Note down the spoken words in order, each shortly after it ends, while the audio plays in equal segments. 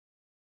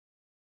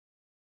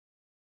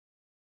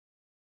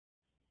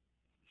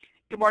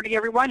Good morning,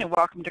 everyone, and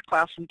welcome to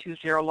Classroom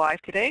 2.0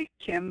 Live today.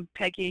 Kim,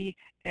 Peggy,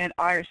 and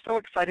I are so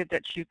excited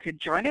that you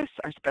could join us.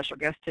 Our special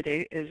guest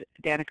today is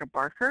Danika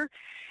Barker,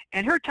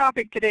 and her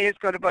topic today is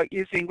going about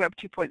using Web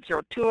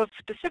 2.0 tools,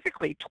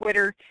 specifically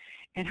Twitter,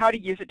 and how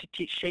to use it to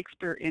teach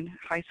Shakespeare in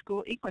high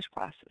school English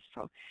classes.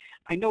 So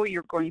I know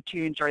you're going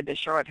to enjoy this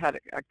show. I've had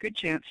a good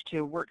chance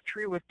to work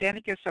through with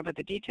Danika some of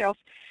the details,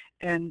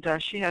 and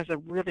she has a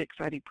really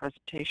exciting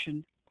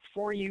presentation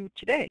for you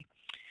today.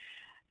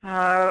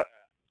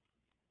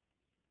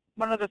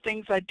 One of the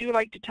things I do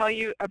like to tell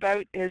you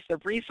about is the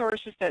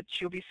resources that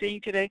you'll be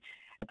seeing today.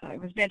 I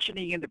was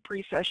mentioning in the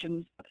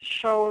pre-session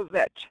show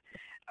that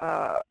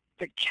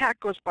the chat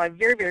goes by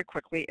very, very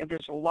quickly, and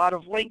there's a lot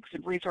of links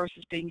and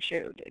resources being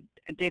shared,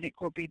 and Danika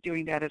will be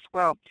doing that as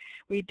well.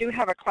 We do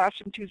have a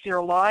Classroom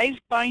 2.0 Live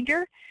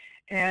binder,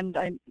 and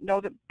I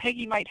know that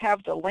Peggy might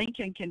have the link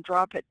and can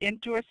drop it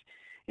into us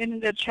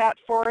in the chat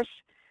for us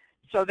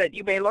so that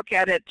you may look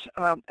at it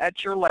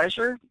at your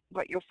leisure.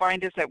 What you'll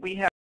find is that we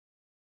have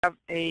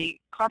a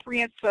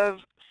comprehensive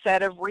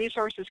set of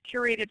resources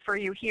curated for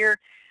you here.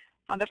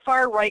 On the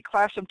far right,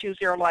 Classroom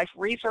 2.0 Live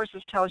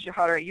Resources tells you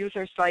how to use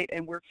our site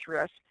and work through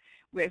us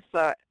with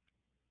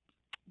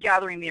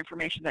gathering the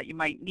information that you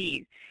might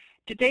need.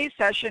 Today's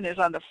session is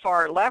on the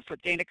far left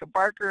with Danika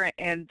Barker,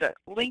 and the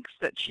links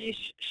that she's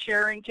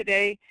sharing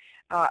today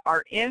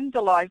are in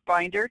the live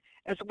binder,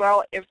 as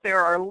well. If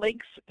there are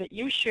links that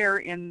you share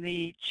in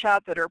the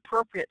chat that are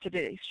appropriate to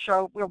today's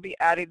show, we'll be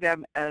adding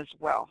them as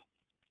well.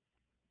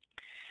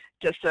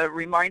 Just a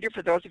reminder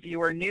for those of you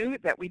who are new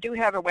that we do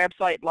have a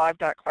website,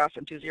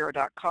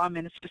 live.classroom20.com,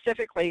 and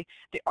specifically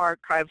the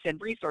archives and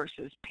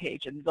resources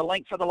page. And the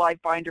link for the live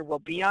binder will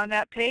be on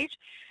that page,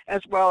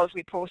 as well as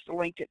we post a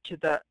link to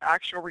the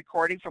actual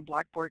recording from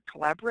Blackboard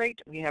Collaborate.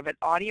 We have an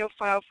audio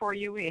file for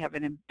you. We have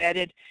an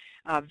embedded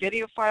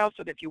video file,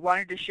 so that if you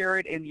wanted to share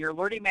it in your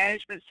learning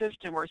management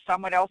system or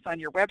someone else on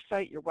your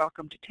website, you're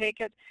welcome to take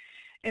it.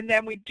 And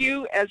then we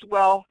do as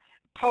well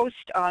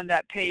post on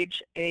that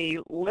page a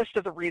list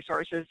of the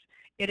resources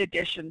in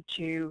addition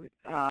to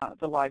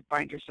the live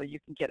binder, so you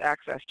can get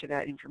access to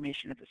that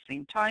information at the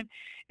same time.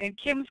 And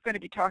Kim's going to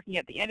be talking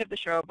at the end of the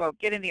show about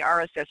getting the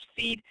RSS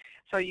feed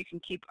so you can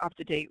keep up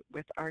to date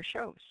with our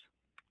shows.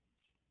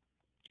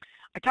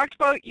 I talked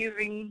about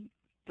using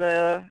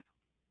the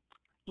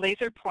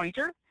laser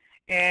pointer,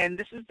 and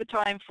this is the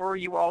time for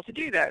you all to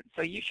do that.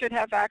 So you should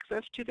have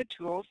access to the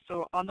tools.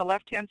 So on the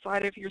left-hand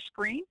side of your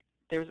screen,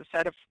 there's a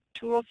set of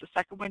tools. The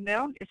second one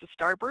down is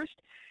a starburst.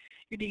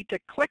 You need to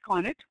click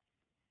on it,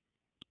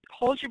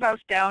 hold your mouse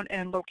down,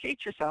 and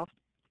locate yourself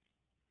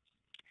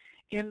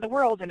in the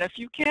world. And if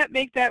you can't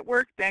make that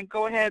work, then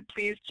go ahead,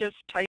 please just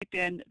type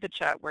in the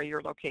chat where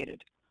you're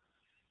located.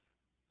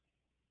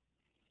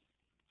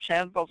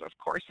 Shambles, of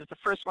course, is the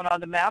first one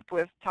on the map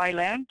with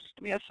Thailand.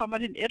 We have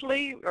someone in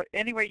Italy, or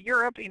anyway,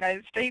 Europe,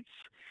 United States.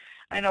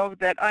 I know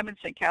that I'm in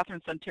St.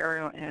 Catharines,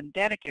 Ontario, and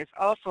Danika is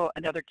also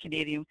another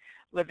Canadian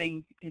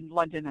living in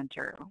London,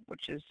 Ontario,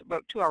 which is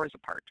about 2 hours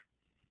apart.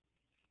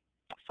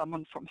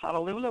 Someone from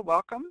Honolulu,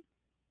 welcome.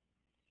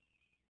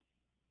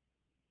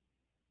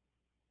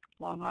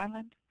 Long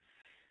Island.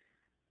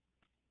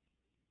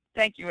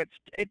 Thank you.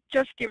 It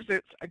just gives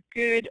us a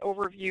good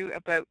overview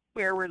about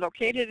where we're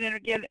located, and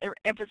again, it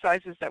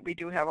emphasizes that we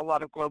do have a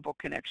lot of global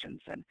connections,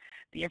 and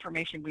the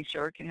information we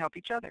share can help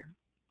each other.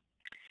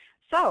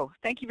 So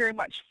thank you very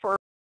much for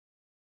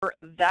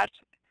that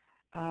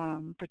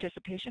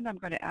participation. I'm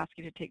going to ask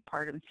you to take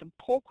part in some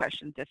poll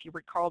questions. If you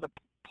recall, the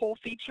poll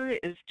feature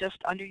is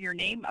just under your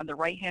name on the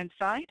right-hand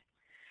side.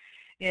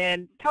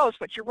 And tell us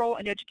what's your role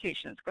in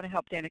education. It's going to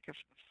help Danika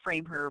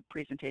frame her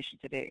presentation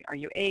today. Are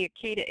you a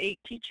K-8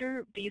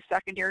 teacher, B,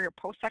 secondary or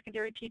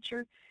post-secondary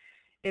teacher,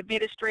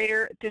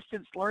 administrator,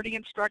 distance learning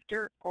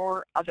instructor,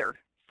 or other?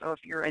 So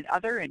if you're an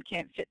other and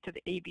can't fit to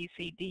the A, B,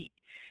 C, D,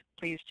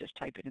 please just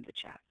type it in the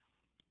chat.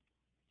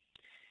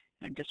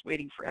 I'm just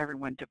waiting for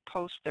everyone to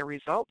post their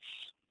results.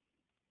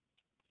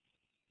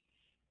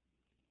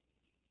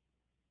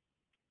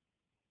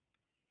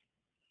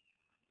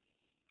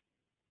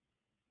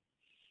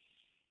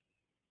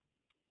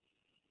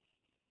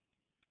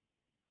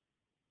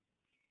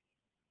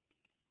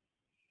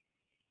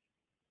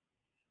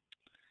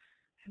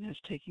 And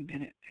it's taking a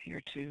minute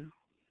here to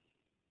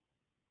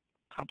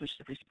publish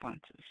the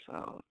responses.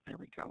 So there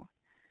we go.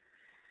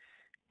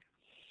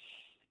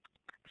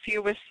 A few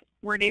of us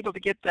weren't able to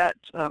get that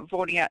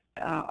voting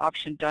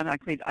option done. I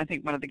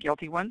think one of the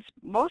guilty ones.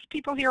 Most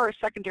people here are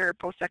secondary or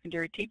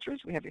post-secondary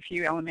teachers. We have a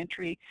few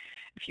elementary,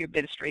 a few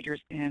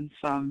administrators, and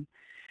some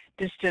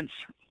distance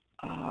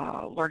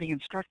learning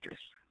instructors.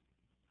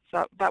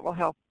 So that will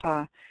help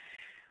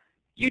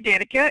you,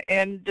 Danika,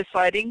 in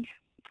deciding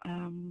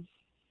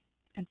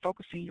and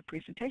focusing your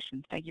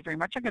presentation. Thank you very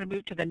much. I'm going to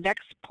move to the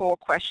next poll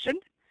question,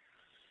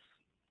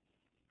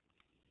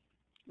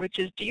 which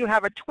is, do you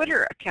have a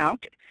Twitter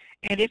account?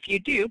 And if you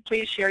do,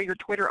 please share your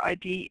Twitter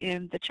ID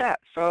in the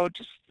chat. So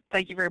just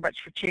thank you very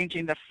much for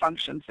changing the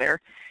functions there.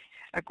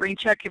 a green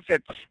check if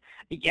it's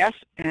a yes,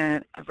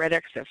 and a red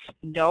X if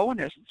no,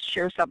 and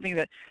share something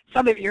that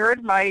some of you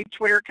heard. My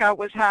Twitter account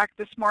was hacked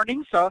this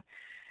morning, so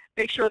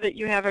make sure that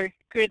you have a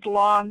good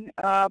long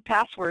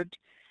password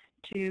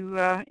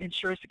to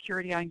ensure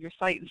security on your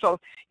site. And so,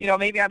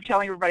 maybe I'm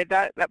telling everybody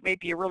that may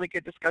be a really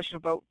good discussion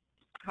about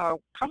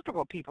how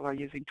comfortable people are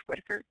using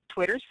Twitter.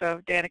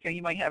 So Danika,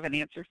 you might have an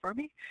answer for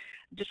me.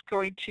 I'm just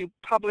going to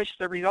publish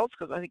the results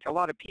because I think a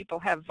lot of people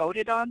have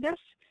voted on this.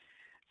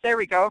 There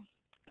we go.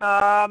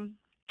 Half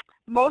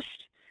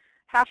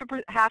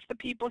the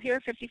people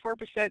here,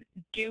 54%,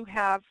 do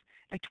have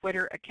a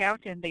Twitter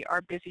account, and they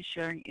are busy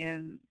sharing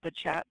in the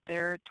chat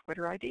their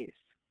Twitter IDs.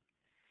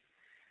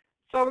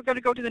 So we're going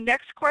to go to the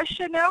next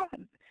question now,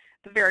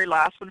 the very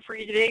last one for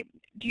you today.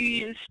 Do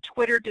you use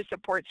Twitter to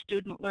support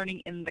student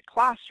learning in the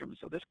classroom?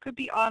 So this could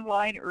be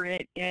online or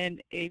in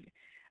a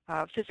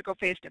physical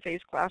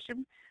face-to-face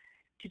classroom.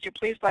 Could you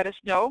please let us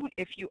know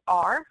if you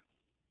are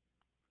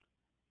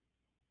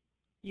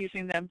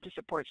using them to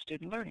support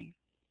student learning?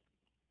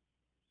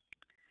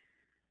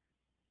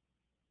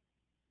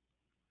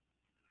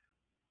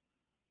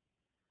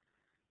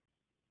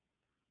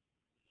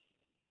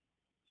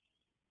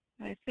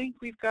 I think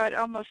we've got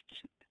almost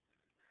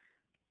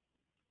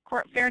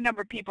a fair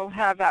number of people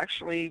have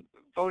actually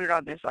voted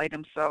on this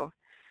item, so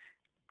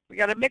we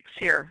got a mix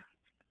here.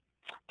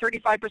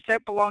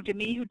 35% belong to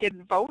me who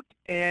didn't vote,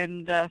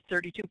 and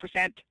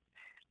 32%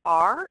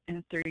 are,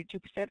 and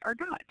 32% are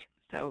not.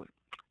 So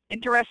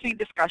interesting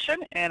discussion,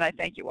 and I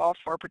thank you all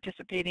for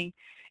participating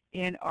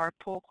in our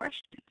poll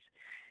questions.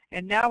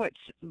 And now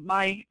it's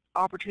my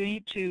opportunity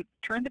to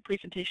turn the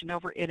presentation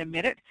over in a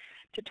minute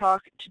to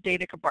talk to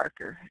Danika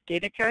Barker.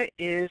 Danika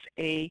is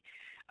a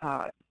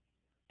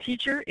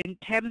teacher in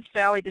Thames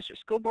Valley District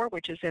School Board,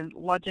 which is in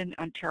London,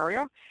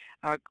 Ontario.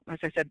 As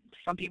I said,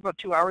 some people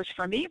 2 hours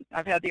from me.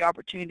 I've had the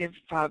opportunity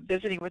of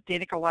visiting with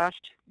Danika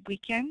last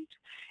weekend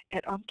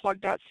at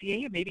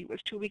unplug.ca, maybe it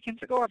was 2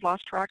 weekends ago. I've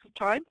lost track of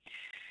time.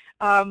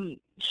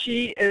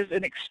 She is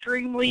an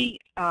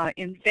extremely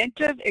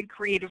inventive and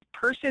creative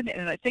person,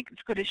 and I think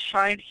it's going to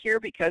shine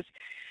here because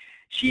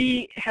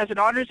she has an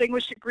honors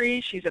English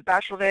degree. She's a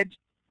Bachelor of Ed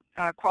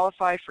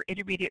qualified for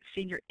Intermediate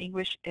Senior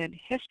English and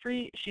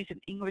History. She's an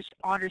English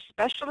Honors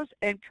Specialist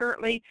and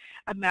currently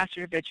a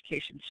Master of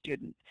Education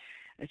student.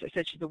 As I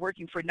said, she's been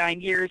working for 9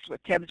 years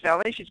with Thames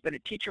Valley. She's been a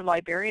teacher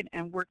librarian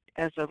and worked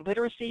as a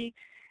literacy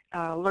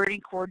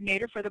learning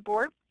coordinator for the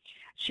board.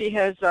 She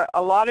has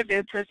a lot of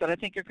interests that I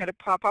think are going to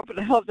pop up, and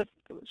I love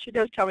she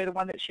does tell me the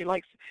one that she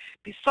likes.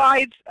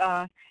 Besides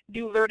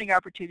new learning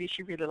opportunities,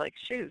 she really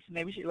likes shoes.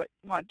 Maybe she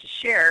want to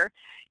share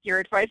your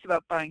advice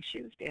about buying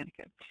shoes,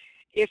 Danika.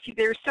 If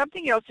there's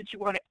something else that you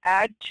want to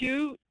add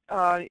to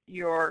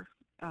your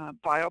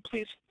bio,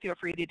 please feel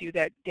free to do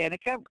that,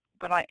 Danika.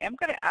 But I am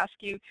going to ask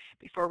you,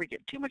 before we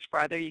get too much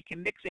farther, you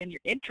can mix in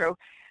your intro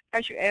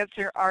as you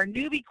answer our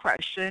newbie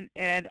question,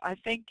 and I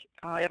think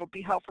it'll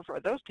be helpful for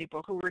those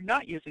people who are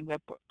not using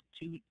web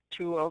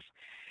tools.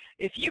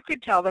 If you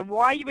could tell them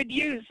why you would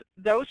use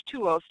those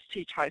tools to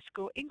teach high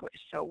school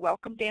English. So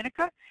welcome,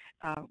 Danika.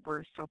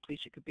 We're so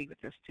pleased you could be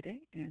with us today,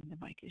 and the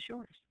mic is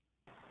yours.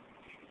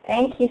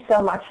 Thank you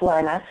so much,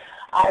 Lorna.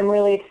 I'm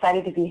really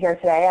excited to be here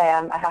today.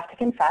 I have to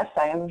confess,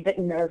 I am a bit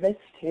nervous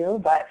too,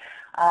 but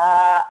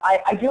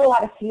I do a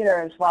lot of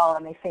theater as well,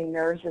 and they say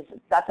nerves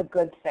that's a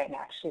good thing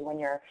actually when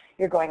you're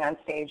going on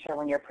stage or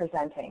when you're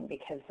presenting,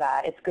 because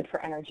it's good for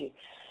energy.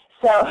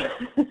 So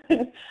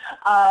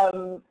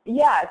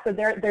yeah, so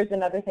there's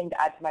another thing to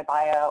add to my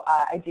bio.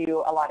 I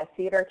do a lot of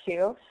theater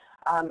too.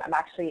 I'm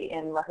actually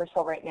in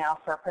rehearsal right now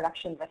for a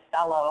production of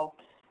Othello,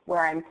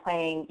 where I'm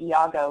playing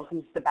Iago,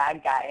 who's the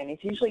bad guy, and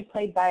he's usually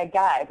played by a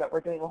guy, but we're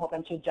doing a whole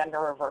bunch of gender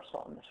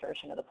reversal in this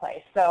version of the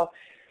play. So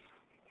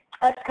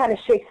that's kind of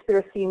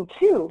Shakespeare theme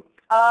too.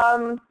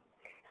 So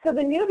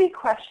the newbie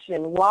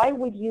question, why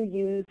would you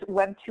use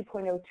Web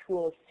 2.0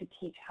 tools to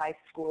teach high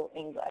school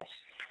English?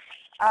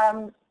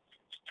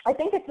 I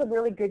think it's a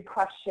really good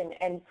question,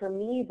 and for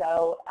me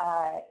though,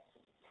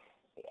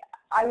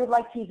 I would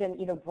like to even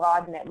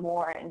broaden it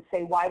more and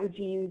say, why would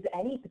you use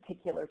any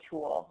particular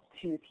tool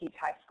to teach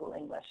high school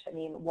English? I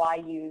mean, why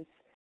use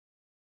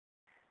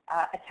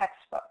a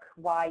textbook?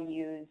 Why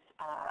use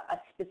a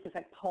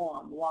specific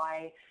poem?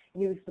 Why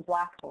use the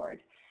blackboard?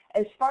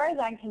 As far as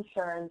I'm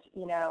concerned,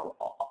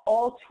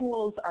 all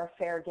tools are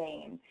fair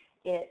game.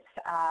 It's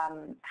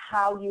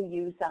how you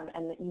use them,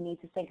 and that you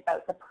need to think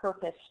about the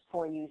purpose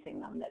for using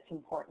them that's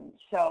important.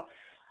 So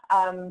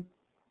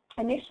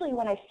initially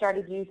when I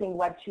started using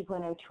Web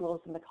 2.0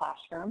 tools in the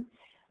classroom,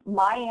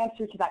 my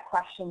answer to that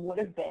question would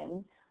have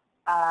been,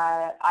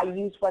 I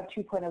use Web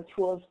 2.0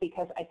 tools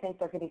because I think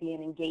they're going to be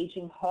an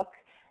engaging hook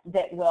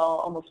that will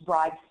almost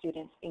bribe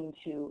students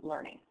into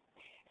learning.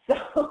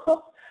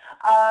 So,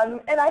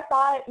 and I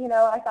thought,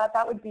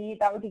 that would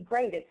be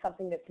great. It's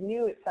something that's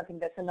new. It's something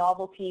that's a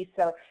novelty.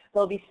 So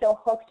they'll be so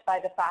hooked by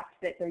the fact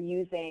that they're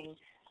using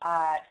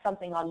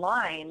something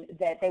online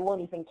that they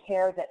won't even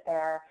care that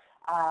they're,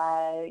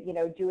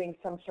 doing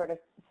some sort of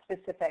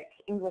specific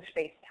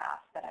English-based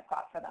task that I've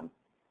got for them.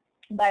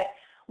 But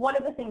one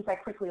of the things I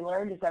quickly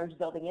learned as I was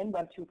building in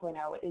Web 2.0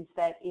 is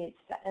that it's,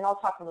 and I'll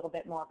talk a little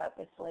bit more about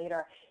this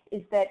later,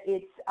 is that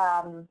it's,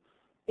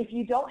 if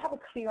you don't have a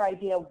clear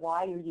idea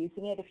why you're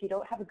using it, if you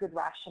don't have a good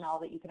rationale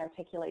that you can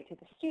articulate to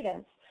the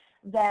students,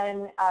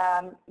 then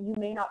you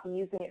may not be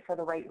using it for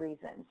the right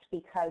reasons,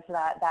 because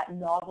that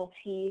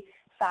novelty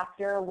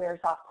factor wears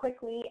off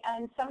quickly,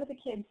 and some of the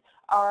kids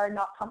are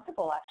not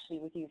comfortable actually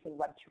with using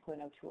Web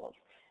 2.0 tools.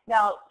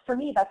 Now, for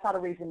me, that's not a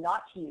reason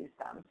not to use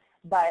them,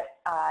 but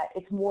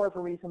it's more of a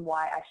reason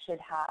why I should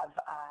have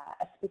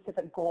a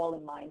specific goal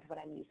in mind when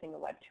I'm using a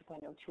Web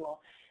 2.0 tool.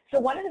 So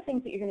one of the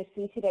things that you're going to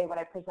see today when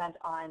I present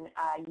on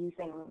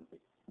using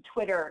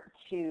Twitter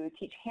to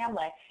teach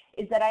Hamlet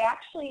is that I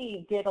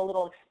actually did a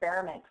little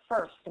experiment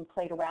first and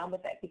played around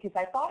with it, because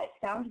I thought it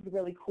sounded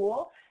really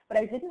cool, but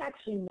I didn't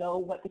actually know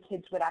what the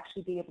kids would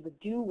actually be able to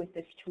do with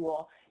this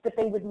tool that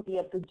they wouldn't be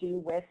able to do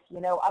with,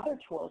 other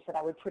tools that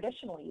I would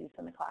traditionally use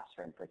in the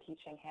classroom for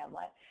teaching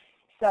Hamlet.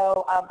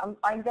 So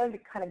I'm going to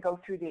kind of go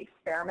through the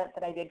experiment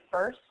that I did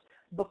first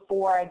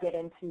before I get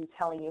into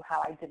telling you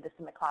how I did this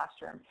in the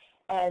classroom.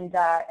 And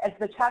as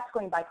the chat's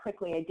going by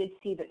quickly, I did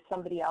see that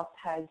somebody else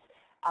has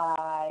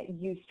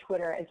used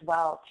Twitter as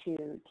well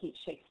to teach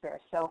Shakespeare.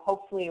 So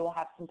hopefully we'll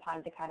have some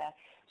time to kind of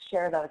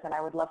share those, and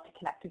I would love to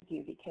connect with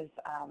you, because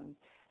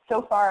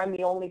so far I'm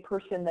the only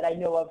person that I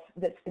know of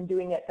that's been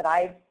doing it that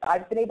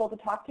I've been able to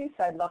talk to,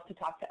 so I'd love to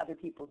talk to other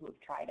people who have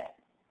tried it.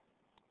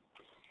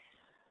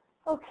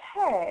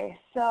 Okay,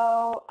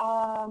 so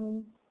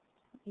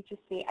let me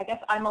just see. I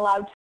guess I'm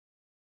allowed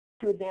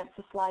to advance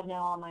the slide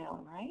now on my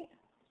own, right?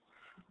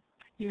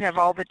 You have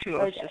all the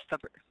tools. Okay. Just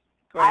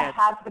go ahead.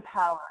 I have the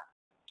power.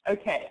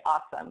 Okay,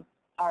 awesome.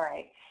 All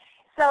right.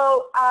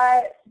 So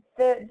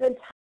the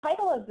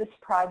title of this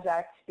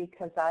project,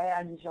 because I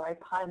enjoy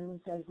puns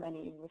as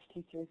many English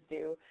teachers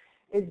do,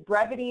 is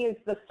Brevity is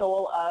the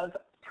Soul of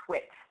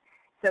Twit.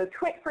 So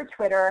Twit for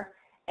Twitter,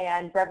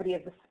 and brevity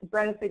is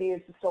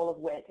the soul of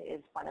wit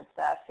is one of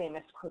the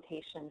famous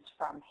quotations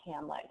from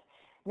Hamlet.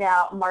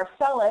 Now,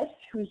 Marcellus,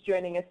 who's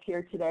joining us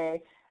here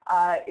today,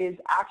 is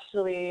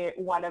actually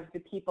one of the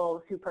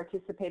people who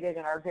participated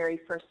in our very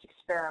first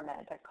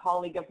experiment, a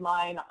colleague of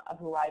mine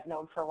who I've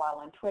known for a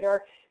while on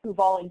Twitter, who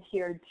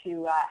volunteered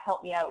to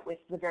help me out with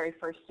the very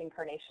first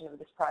incarnation of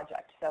this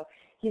project. So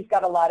he's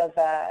got a lot of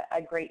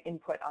a great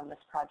input on this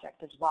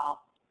project as well.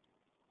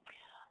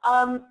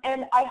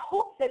 And I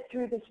hope that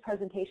through this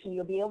presentation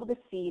you'll be able to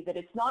see that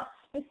it's not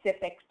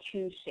specific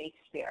to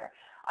Shakespeare.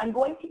 I'm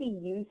going to be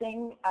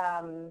using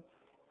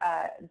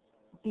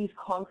these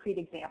concrete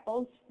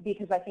examples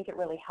because I think it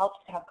really helps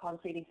to have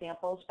concrete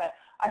examples, but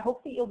I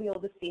hope that you'll be able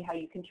to see how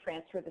you can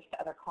transfer this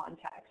to other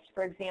contexts.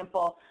 For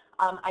example,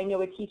 I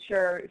know a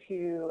teacher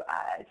who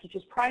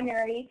teaches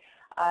primary,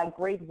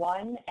 grade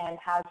 1, and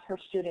has her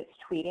students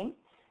tweeting.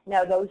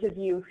 Now, those of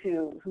you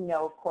who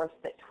know, of course,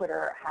 that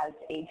Twitter has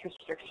age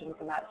restrictions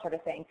and that sort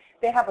of thing,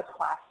 they have a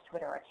class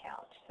Twitter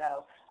account,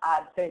 so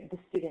the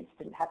students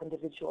didn't have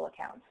individual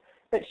accounts.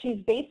 But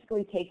she's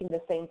basically taken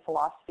the same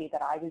philosophy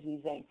that I was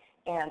using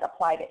and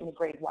applied it in a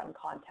grade 1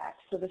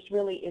 context. So this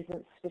really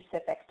isn't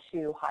specific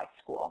to high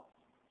school.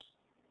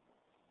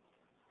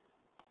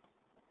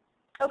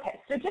 Okay,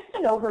 so just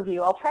an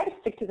overview. I'll try to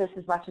stick to this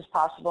as much as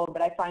possible,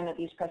 but I find that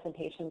these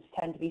presentations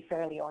tend to be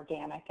fairly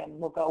organic, and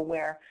we'll go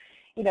where,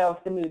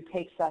 if the mood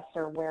takes us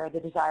or where the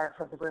desire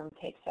for the room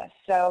takes us.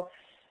 So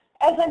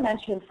as I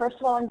mentioned, first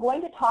of all, I'm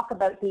going to talk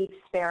about the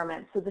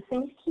experiment. So the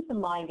thing to keep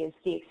in mind is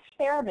the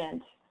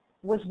experiment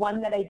was one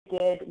that I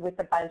did with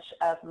a bunch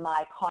of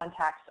my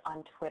contacts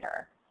on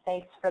Twitter.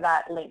 Thanks for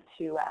that link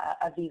to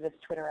Aviva's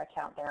Twitter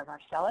account there,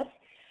 Marcellus.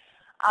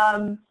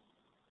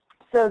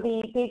 So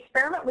the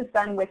experiment was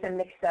done with a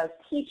mix of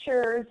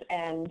teachers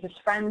and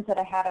just friends that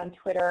I had on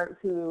Twitter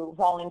who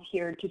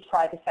volunteered to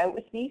try this out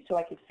with me so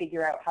I could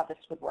figure out how this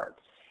would work.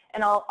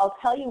 And I'll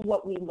tell you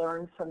what we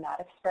learned from that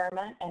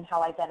experiment and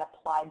how I then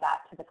applied that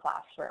to the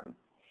classroom.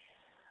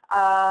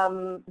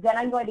 Then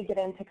I'm going to get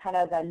into kind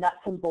of the nuts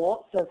and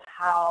bolts of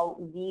how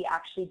we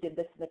actually did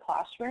this in the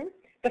classroom.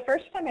 The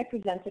first time I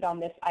presented on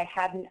this, I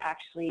hadn't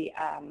actually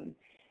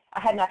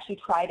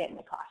tried it in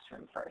the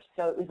classroom first,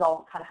 so it was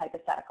all kind of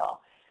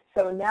hypothetical.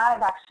 So now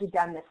I've actually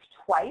done this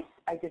twice.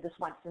 I did this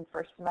once in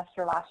first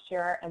semester last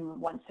year and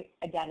once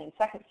again in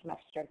second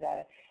semester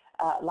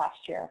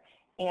last year.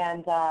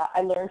 And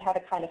I learned how to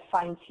kind of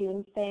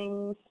fine-tune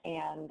things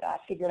and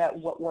figured out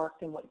what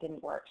worked and what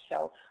didn't work.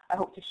 So I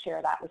hope to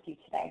share that with you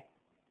today.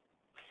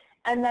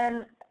 And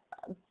then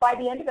by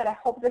the end of it, I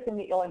hope the thing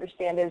that you'll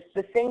understand is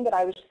the thing that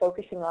I was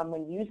focusing on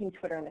when using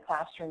Twitter in the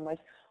classroom was,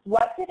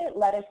 what did it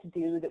let us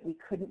do that we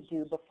couldn't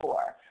do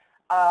before?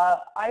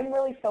 I'm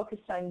really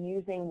focused on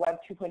using Web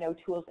 2.0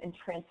 tools in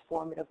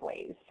transformative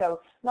ways. So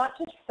not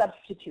just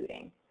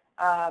substituting.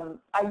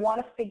 I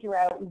want to figure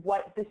out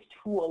what this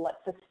tool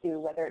lets us do,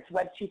 whether it's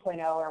Web 2.0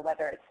 or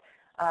whether it's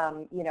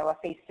a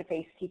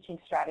face-to-face teaching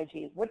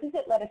strategy. What does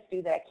it let us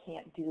do that I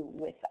can't do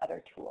with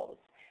other tools?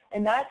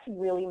 And that's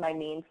really my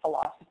main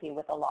philosophy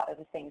with a lot of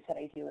the things that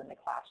I do in the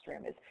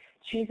classroom, is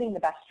choosing the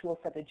best tool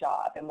for the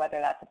job. And whether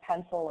that's a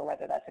pencil or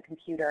whether that's a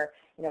computer,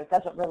 you know, it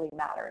doesn't really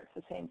matter. It's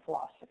the same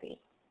philosophy.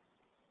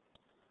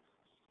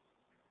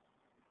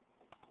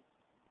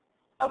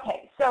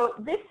 Okay, so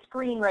this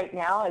screen right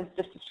now is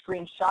just a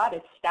screenshot.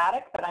 It's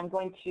static, but I'm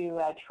going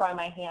to try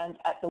my hand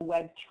at the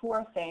web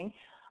tour thing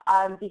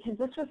because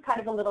this was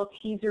kind of a little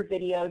teaser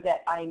video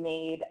that I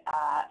made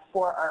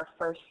for our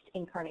first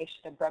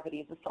incarnation of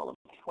Brevity as a Soul of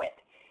Twit.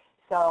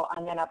 So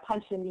I'm going to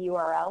punch in the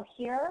URL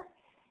here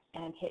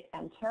and hit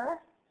enter,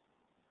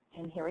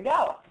 and here we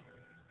go.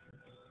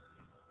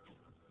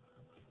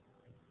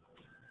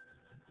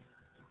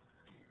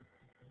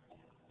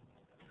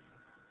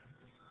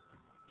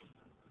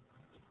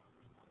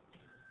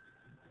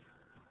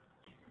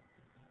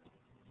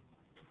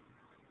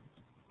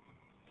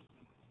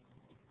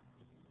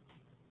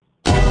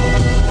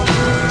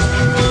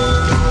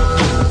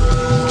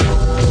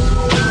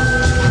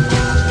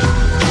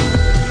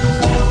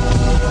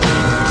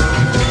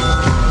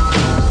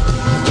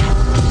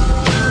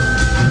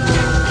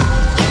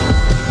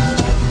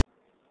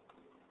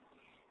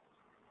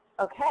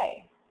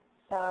 Okay,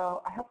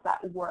 so I hope that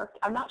worked.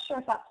 I'm not sure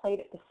if that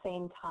played at the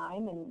same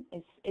time, and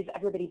is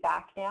everybody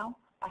back now?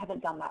 I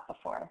haven't done that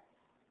before.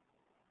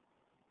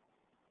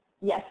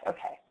 Yes,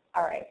 okay,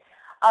 all right.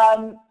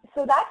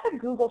 So that's a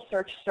Google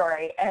search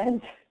story,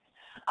 and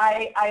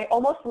I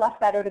almost left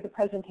that out of the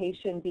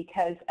presentation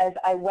because as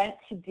I went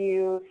to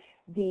do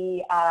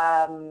the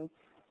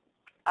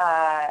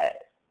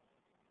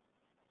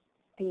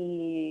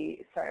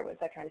sorry, what was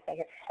I trying to say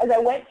here? As I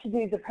went to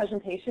do the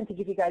presentation to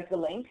give you guys the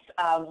links,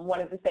 one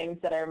of the things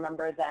that I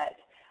remember that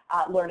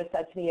Lorna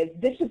said to me is,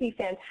 this would be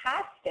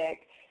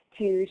fantastic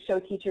to show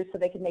teachers so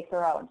they can make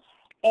their own.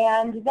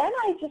 And then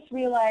I just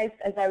realized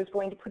as I was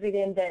going to put it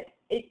in that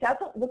it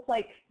doesn't look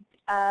like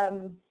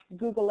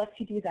Google lets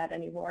you do that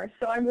anymore.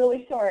 So I'm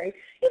really sorry.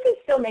 You can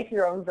still make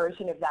your own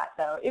version of that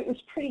though. It was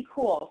pretty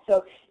cool.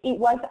 So it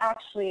was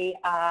actually,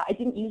 I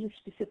didn't use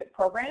a specific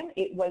program.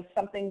 It was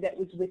something that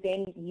was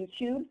within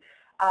YouTube.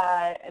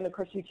 And of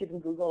course YouTube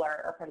and Google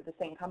are part of the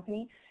same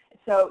company.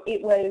 So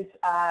it was,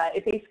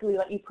 it basically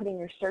let you put in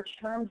your search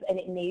terms and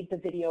it made the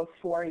video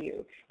for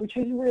you, which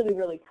was really,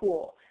 really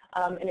cool.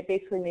 And it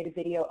basically made a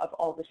video of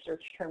all the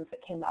search terms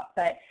that came up.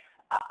 But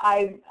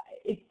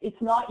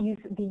it's not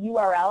used, the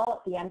URL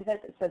at the end of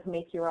it that says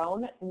make your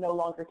own no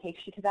longer takes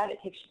you to that. It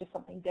takes you to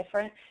something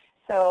different.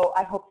 So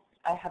I hope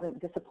I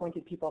haven't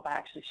disappointed people by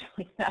actually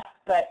showing that.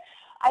 But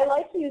I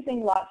like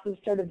using lots of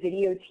sort of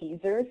video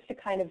teasers to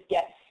kind of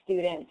get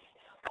students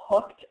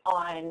hooked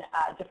on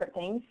different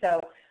things.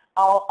 So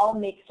I'll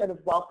make sort of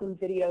welcome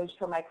videos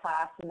for my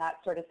class and that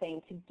sort of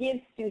thing to give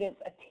students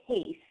a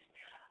taste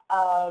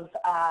of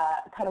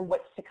kind of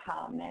what's to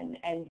come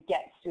and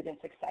get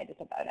students excited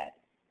about it.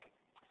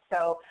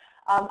 So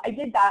I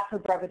did that for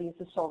Brevity as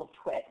the Soul of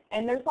Twit.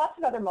 And there's lots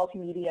of other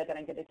multimedia that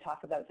I'm going to talk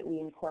about that we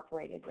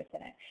incorporated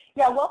within it.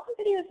 Yeah, welcome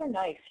videos are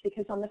nice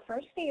because on the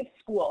first day of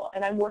school,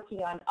 and I'm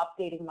working on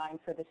updating mine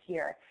for this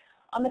year,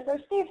 on the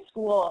first day of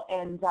school,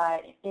 and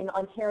in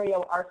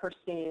Ontario, our first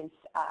day is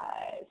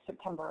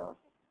September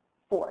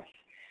 4th.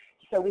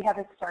 So we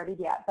haven't started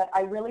yet, but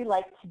I really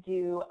like to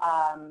do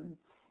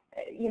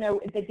you know,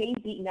 the day's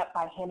eaten up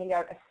by handing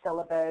out a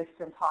syllabus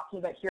and talking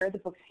about here are the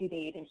books you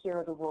need and here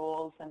are the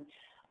rules, and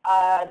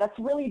that's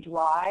really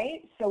dry.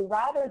 So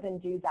rather than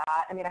do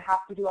that, I mean, I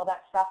have to do all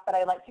that stuff, but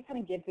I like to kind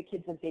of give the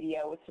kids a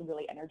video with some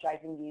really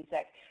energizing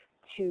music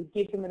to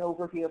give them an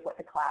overview of what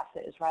the class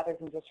is rather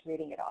than just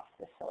reading it off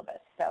the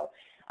syllabus. So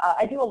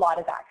I do a lot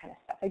of that kind of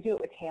stuff. I do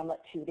it with Hamlet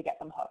too to get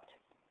them hooked.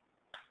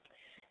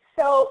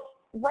 So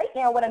right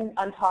now what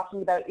I'm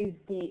talking about is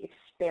the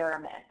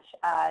experiment.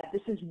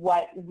 This is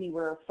what we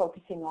were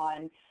focusing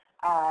on.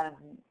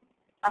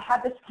 I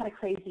had this kind of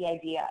crazy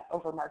idea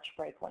over March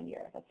break one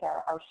year. That's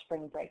our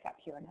spring break up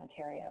here in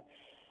Ontario.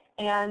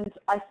 And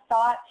I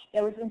thought,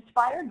 it was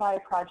inspired by a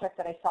project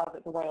that I saw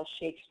that the Royal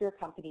Shakespeare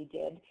Company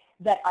did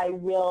that I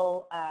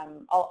will,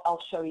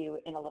 I'll show you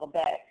in a little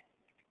bit,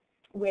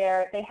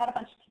 where they had a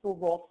bunch of people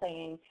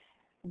role-playing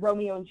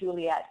Romeo and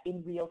Juliet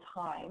in real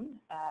time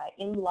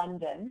in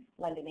London,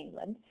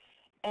 England.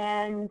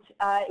 And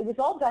it was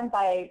all done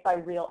by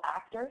real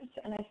actors.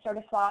 And I sort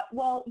of thought,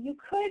 well, you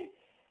could,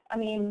 I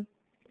mean,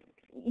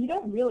 you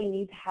don't really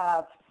need to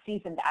have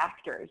seasoned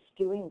actors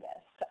doing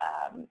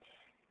this.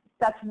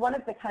 That's one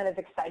of the kind of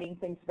exciting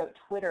things about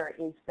Twitter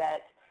is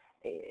that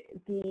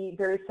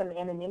there is some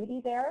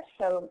anonymity there.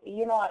 So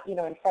you're not, you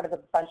know, in front of a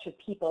bunch of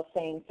people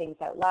saying things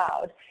out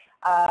loud.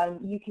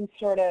 You can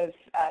sort of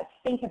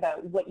think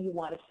about what you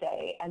want to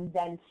say and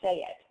then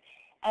say it.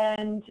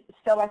 And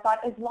so I thought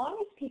as long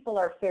as people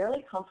are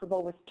fairly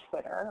comfortable with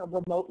Twitter,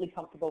 or remotely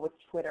comfortable with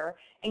Twitter,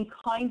 and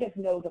kind of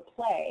know the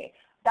play,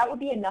 that would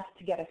be enough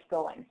to get us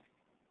going.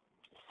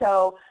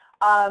 So,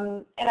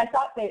 and I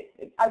thought that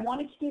I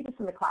wanted to do this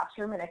in the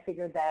classroom, and I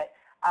figured that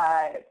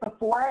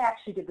before I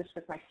actually did this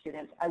with my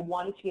students, I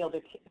wanted to be able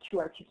to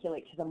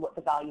articulate to them what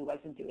the value was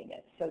in doing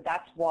it. So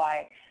that's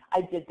why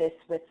I did this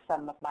with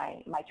some of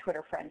my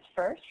Twitter friends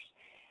first.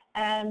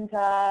 and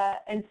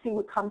see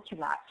what comes from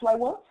that. So I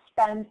won't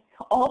spend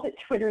all that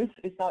Twitter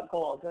is not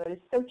gold. That is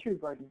so true,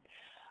 Gordon.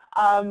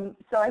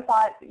 So I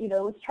thought,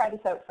 let's try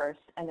this out first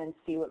and then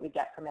see what we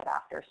get from it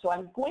after. So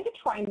I'm going to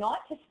try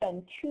not to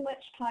spend too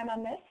much time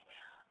on this.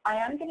 I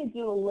am going to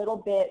do a little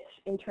bit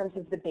in terms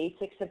of the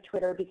basics of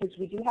Twitter because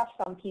we do have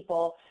some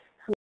people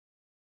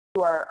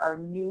who are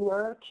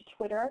newer to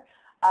Twitter.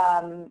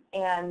 I'm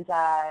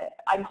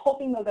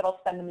hoping, though, that I'll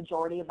spend the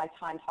majority of my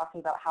time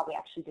talking about how we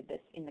actually did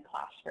this in the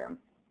classroom.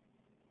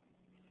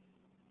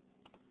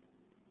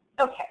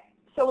 Okay,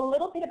 so a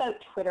little bit about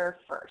Twitter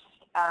first.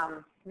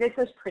 This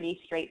is pretty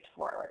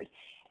straightforward,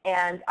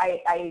 and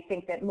I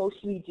think that most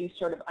of you do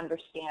sort of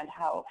understand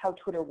how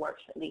Twitter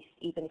works, at least,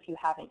 even if you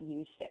haven't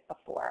used it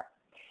before.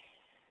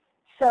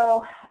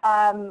 So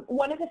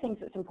one of the things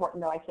that's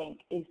important, though, I think,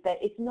 is that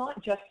it's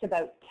not just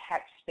about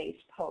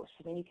text-based posts.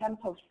 I mean, you can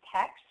post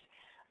text,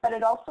 but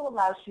it also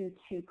allows you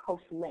to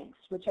post links,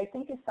 which I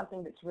think is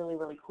something that's really,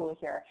 really cool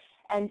here.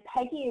 And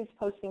Peggy is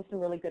posting some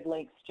really good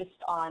links just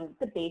on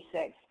the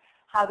basics,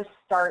 how to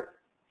start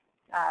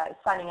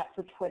signing up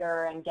for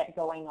Twitter and get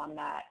going on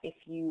that if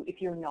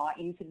you're not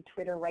using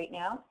Twitter right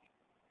now.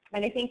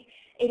 And I think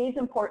it is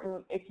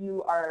important, if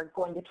you are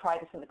going to try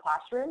this in the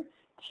classroom,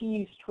 to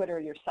use Twitter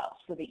yourself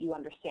so that you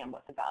understand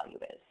what the value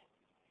is.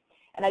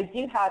 And I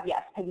do have,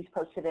 yes, Peggy's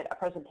posted it, a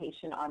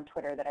presentation on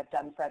Twitter that I've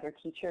done for other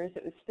teachers.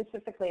 It was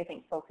specifically, I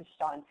think,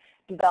 focused on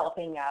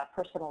developing a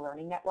personal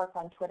learning network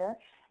on Twitter.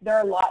 There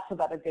are lots of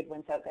other good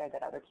ones out there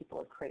that other people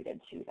have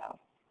created too, though.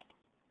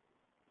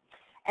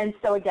 And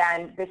so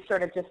again, this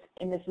sort of just,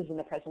 and this is in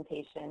the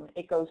presentation,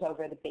 it goes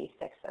over the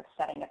basics of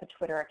setting up a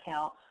Twitter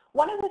account.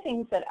 One of the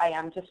things that I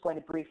am just going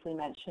to briefly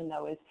mention,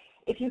 though, is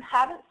if you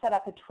haven't set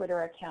up a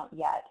Twitter account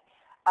yet,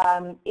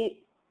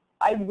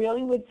 I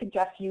really would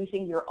suggest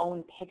using your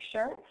own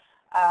picture,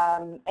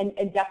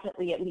 and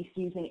definitely at least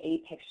using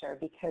a picture,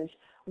 because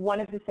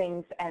one of the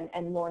things,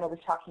 and Lorna was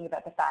talking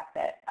about the fact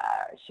that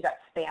she got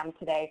spammed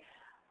today,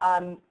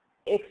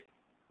 if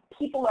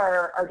people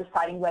are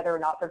deciding whether or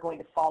not they're going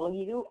to follow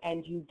you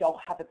and you don't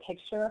have a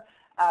picture,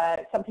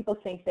 some people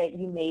think that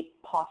you may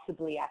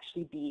possibly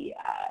actually be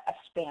a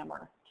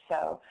spammer.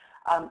 So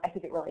I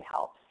think it really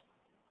helps.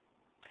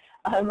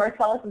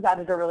 Marcellus has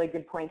added a really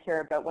good point here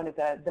about one of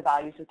the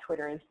values of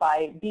Twitter is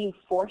by being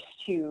forced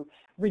to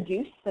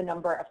reduce the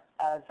number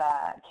of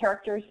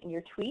characters in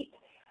your tweet,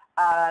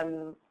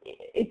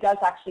 it does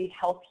actually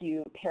help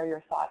you pare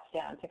your thoughts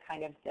down to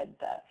kind of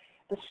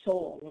the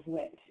soul of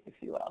wit, if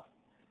you will.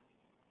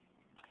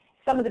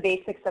 Some of the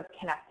basics of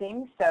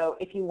connecting. So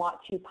if you want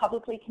to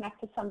publicly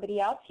connect to somebody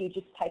else, you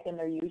just type in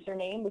their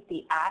username with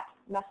the @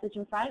 message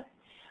in front.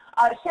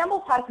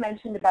 Shambles has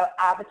mentioned about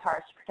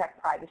avatars to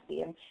protect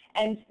privacy,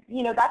 and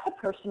that's a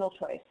personal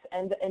choice.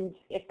 And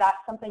if that's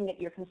something that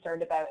you're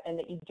concerned about and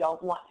that you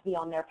don't want to be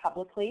on there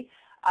publicly,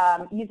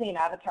 using an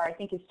avatar I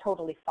think is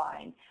totally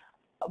fine.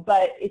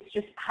 But it's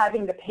just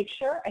having the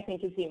picture I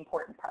think is the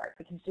important part,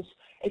 because just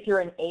if you're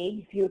an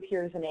egg, if you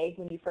appear as an egg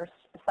when you first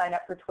sign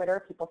up for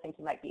Twitter, people think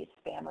you might be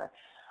a spammer.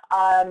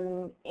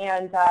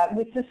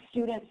 With the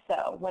students,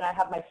 though, when I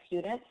have my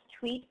students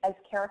tweet as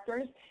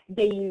characters,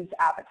 they use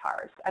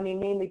avatars. I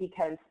mean, mainly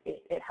because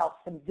it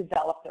helps them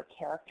develop their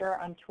character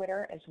on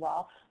Twitter as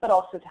well, but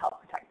also to help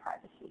protect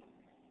privacy.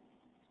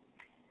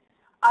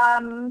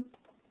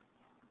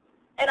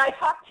 And I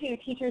talk to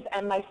teachers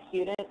and my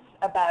students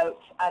about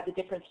the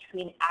difference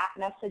between @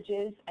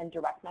 messages and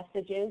direct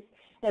messages.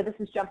 Now, this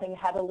is jumping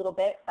ahead a little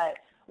bit, but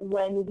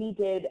when we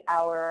did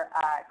our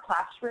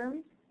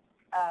classroom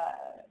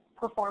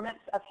performance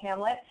of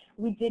Hamlet,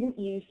 we didn't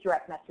use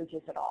direct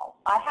messages at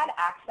all. I had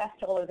access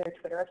to all of their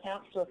Twitter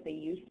accounts, so if they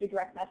used the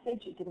direct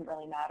message, it didn't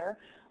really matter.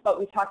 But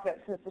we talked about,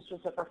 since this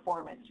was a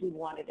performance, we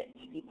wanted it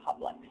to be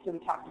public, so we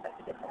talked about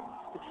the difference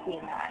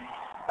between that.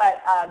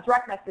 But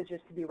direct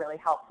messages could be really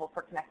helpful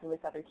for connecting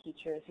with other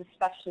teachers,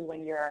 especially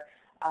when you're,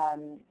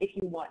 if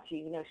you want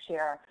to,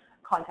 share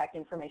contact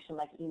information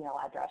like email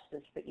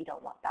addresses, but you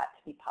don't want that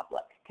to be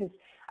public. Because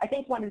I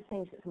think one of the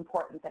things that's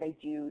important that I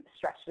do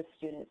stress with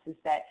students is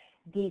that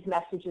these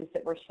messages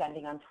that we're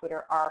sending on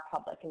Twitter are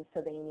public, and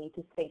so they need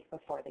to think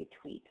before they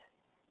tweet.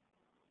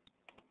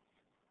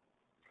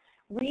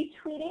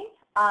 Retweeting.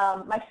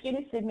 My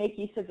students did make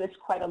use of this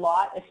quite a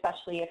lot,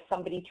 especially if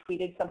somebody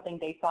tweeted something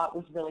they thought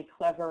was really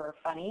clever or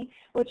funny,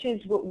 which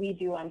is what we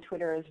do on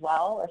Twitter as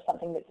well, or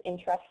something that's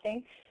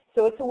interesting.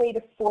 So it's a way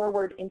to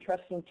forward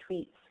interesting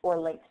tweets or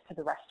links to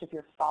the rest of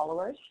your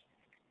followers.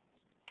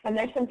 And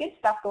there's some good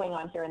stuff going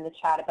on here in the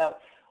chat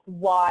about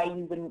why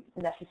you wouldn't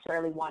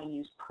necessarily want to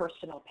use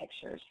personal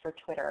pictures for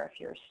Twitter if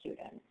you're a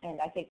student.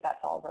 And I think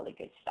that's all really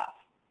good stuff.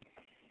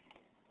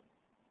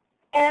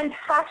 And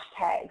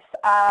hashtags.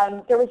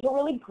 There was a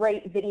really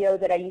great video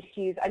that I used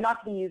to use. I'm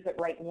not going to use it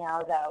right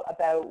now, though,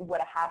 about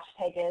what a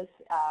hashtag is.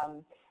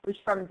 It was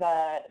from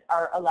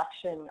our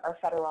election, our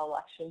federal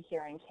election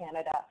here in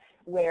Canada,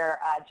 where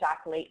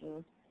Jack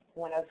Layton,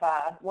 one of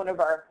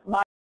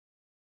my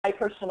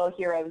personal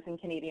heroes in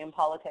Canadian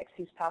politics,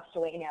 who's passed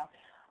away now,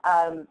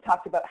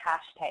 talked about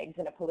hashtags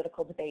in a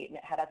political debate, and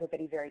it had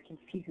everybody very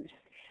confused.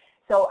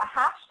 So a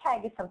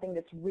hashtag is something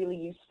that's really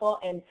useful,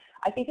 and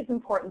I think it's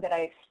important that I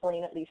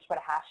explain at least what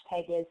a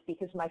hashtag is,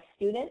 because my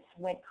students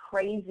went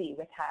crazy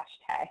with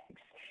hashtags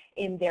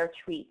in their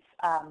tweets.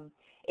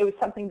 It was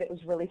something that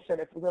was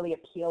really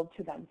appealed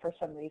to them for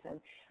some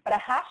reason. But a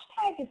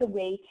hashtag is a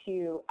way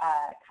to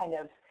kind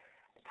of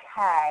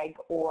tag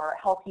or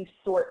help you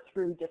sort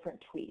through different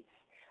tweets.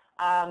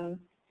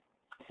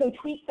 So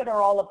tweets that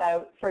are all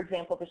about, for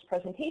example, this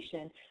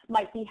presentation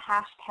might be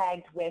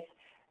hashtagged with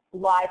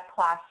live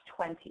class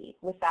 20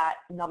 with that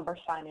number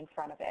sign in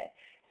front of it.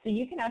 So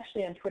you can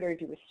actually on Twitter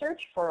do a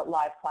search for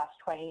live class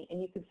 20,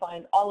 and you can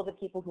find all of the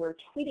people who are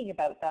tweeting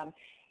about them,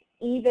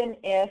 even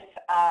if,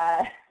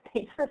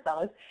 thanks for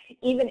those,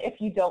 even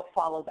if you don't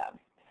follow them.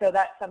 So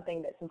that's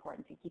something that's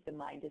important to keep in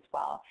mind as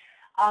well.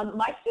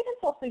 My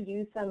students also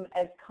use them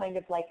as kind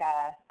of like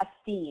a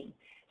theme.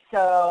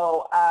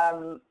 So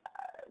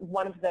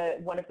one of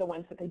the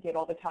ones that they did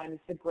all the time is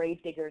the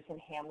grave diggers in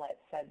Hamlet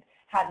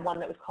had one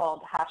that was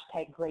called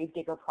hashtag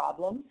gravedigger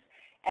problems.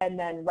 And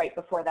then right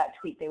before that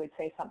tweet, they would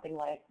say something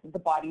like, the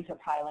bodies are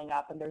piling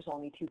up and there's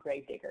only 2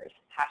 grave diggers,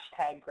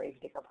 hashtag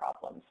gravedigger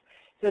problems.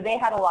 So they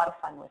had a lot of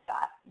fun with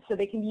that. So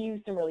they can be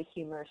used in really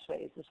humorous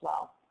ways as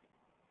well.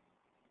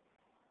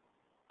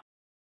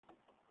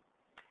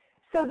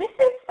 So this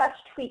is Such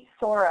Tweet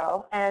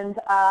Sorrow, and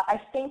I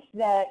think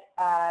that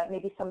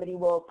maybe somebody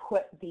will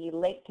put the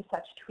link to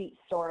Such Tweet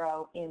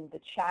Sorrow in the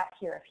chat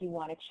here if you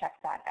want to check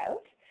that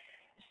out.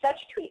 Such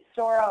Tweet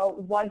Sorrow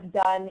was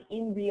done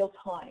in real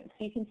time,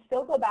 so you can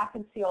still go back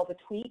and see all the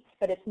tweets,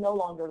 but it's no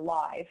longer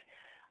live.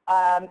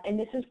 And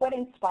this is what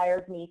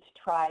inspired me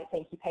to try,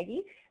 thank you,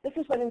 Peggy. This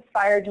is what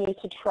inspired me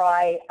to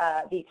try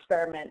the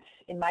experiment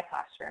in my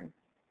classroom.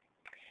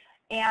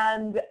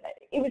 And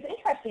it was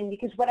interesting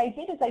because what I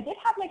did is I did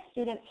have my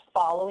students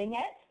following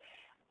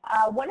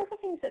it. One of the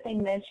things that they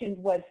mentioned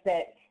was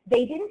that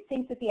they didn't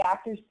think that the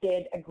actors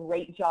did a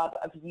great job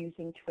of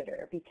using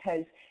Twitter,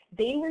 because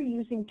they were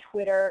using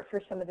Twitter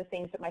for some of the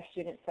things that my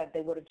students said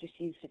they would have just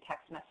used a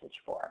text message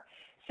for.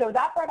 So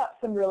that brought up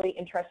some really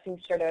interesting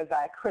sort of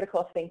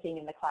critical thinking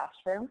in the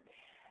classroom.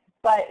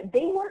 But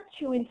they weren't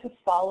too into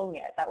following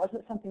it. That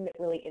wasn't something that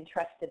really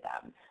interested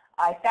them.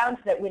 I found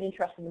that what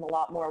interested them a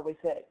lot more was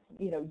that,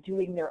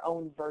 doing their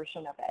own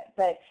version of it.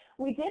 But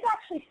we did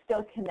actually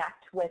still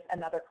connect with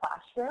another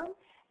classroom,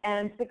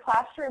 and the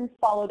classroom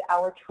followed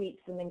our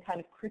tweets and then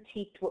kind of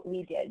critiqued what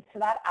we did. So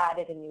that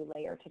added a new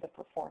layer to the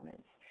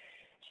performance.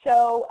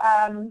 So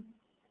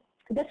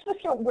this was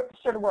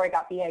sort of where I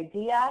got the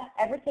idea.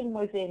 Everything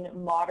was in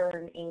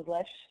modern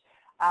English.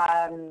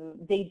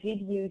 They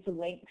did use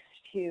links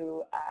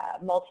to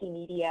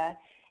multimedia.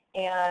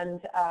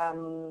 And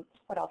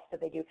what else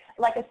did they do?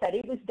 Like I said,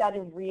 it was done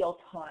in real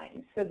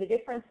time. So the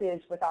difference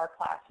is with our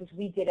classes,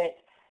 we did it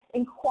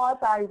in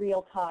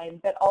quasi-real time,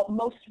 but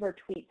most of our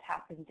tweets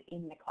happened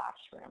in the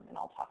classroom, and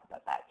I'll talk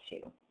about that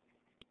too.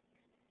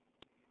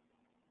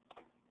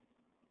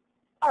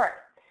 All right,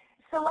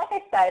 so like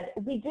I said,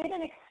 we did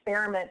an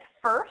experiment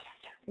first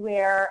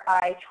where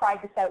I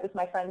tried this out with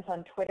my friends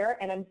on Twitter,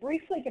 and I'm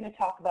briefly going to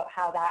talk about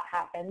how that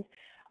happened.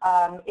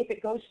 If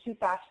it goes too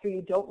fast for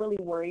you, don't really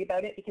worry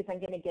about it, because I'm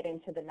going to get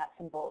into the nuts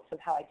and bolts of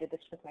how I did this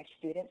with my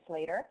students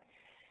later.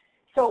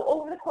 So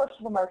over the course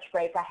of the March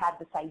break, I had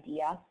this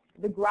idea.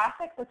 The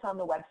graphic that's on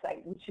the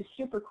website, which is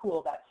super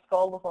cool, that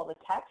skull with all the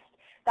text,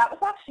 that was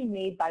actually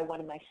made by one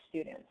of my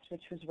students,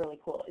 which was really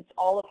cool. It's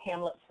all of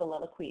Hamlet's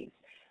soliloquies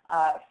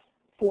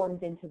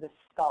formed into the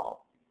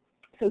skull.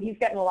 So he's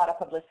getting a lot of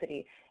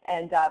publicity.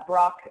 And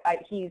Brock,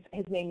 his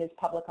name is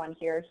public on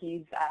here.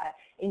 He's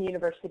in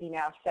university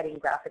now studying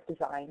graphic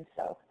design,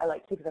 so I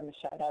like to give him a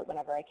shout out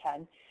whenever I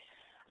can.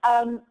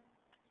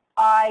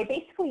 I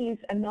basically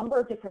used a number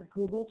of different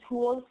Google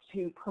tools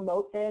to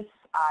promote this.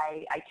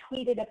 I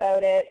tweeted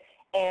about it,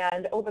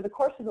 and over the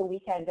course of the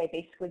weekend, I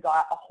basically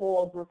got a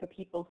whole group of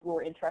people who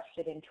were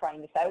interested in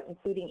trying this out,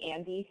 including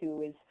Andy,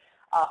 who is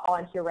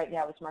on here right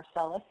now as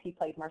Marcellus. He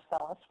played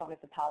Marcellus, one of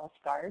the palace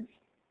guards.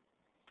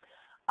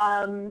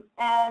 And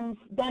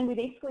then we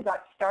basically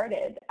got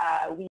started.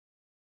 We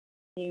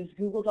used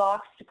Google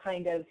Docs to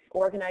kind of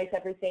organize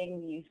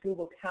everything. We used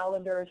Google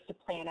Calendars to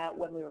plan out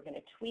when we were going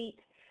to tweet.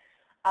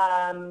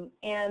 I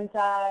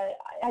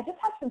just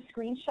have some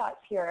screenshots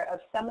here of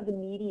some of the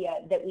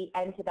media that we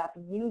ended up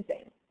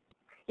using.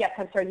 Yes,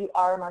 I'm sorry, you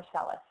are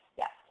Marcellus,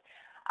 yes.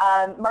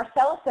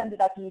 Marcellus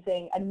ended up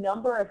using a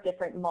number of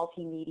different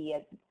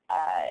multimedia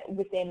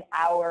within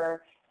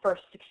our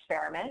first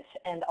experiment,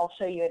 and I'll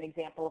show you an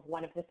example of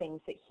one of the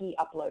things that he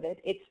uploaded.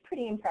 It's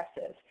pretty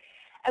impressive.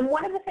 And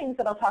one of the things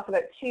that I'll talk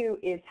about too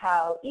is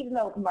how, even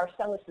though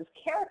Marcellus's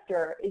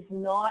character is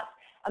not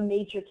a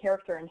major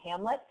character in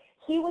Hamlet,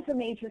 he was a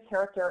major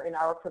character in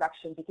our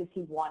production because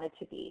he wanted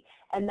to be.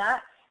 And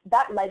that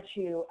led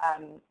to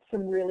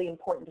some really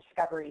important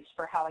discoveries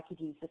for how I could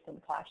use this in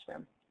the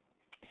classroom.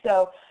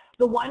 So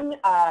the one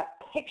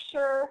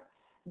picture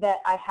that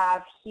I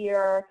have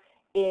here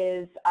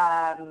is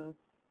a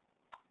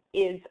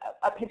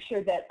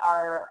picture that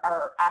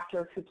our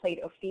actor who played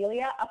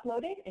Ophelia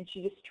uploaded, and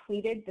she just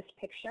tweeted this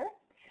picture.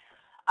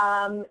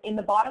 In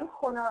the bottom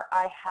corner,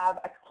 I have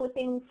a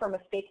clipping from a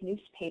fake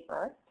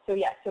newspaper. So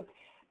yes, so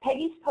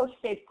Peggy's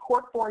posted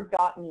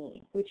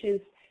corkboard.me, which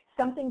is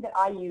something that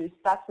I use.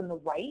 That's in the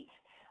right.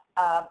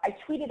 I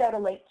tweeted out a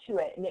link to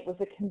it, and it was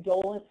a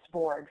condolence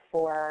board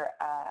for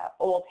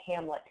old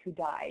Hamlet who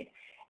died.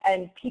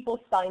 And people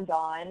signed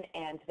on,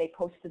 and they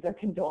posted their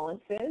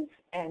condolences,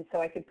 and so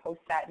I could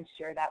post that and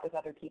share that with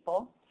other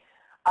people.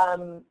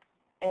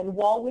 And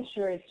Wall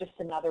Wisher is just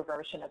another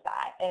version of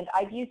that. And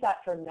I've used that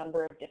for a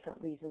number of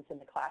different reasons in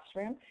the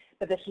classroom,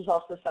 but this is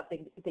also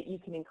something that you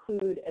can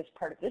include as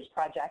part of this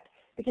project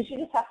because you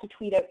just have to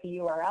tweet out the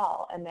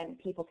URL and then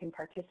people can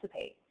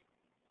participate.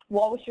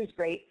 Wall Wisher is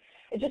great.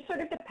 It just sort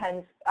of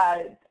depends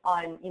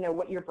on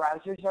what your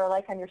browsers are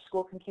like on your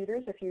school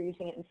computers if you're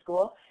using it in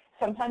school.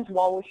 Sometimes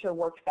Wall Wisher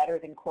works better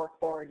than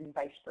Corkboard and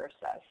vice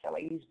versa, so I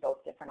use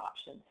both different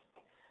options.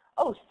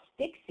 Oh,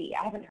 Stixie,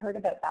 I haven't heard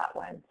about that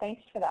one.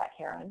 Thanks for that,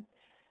 Karen.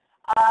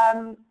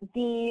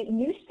 The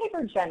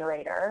newspaper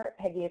generator,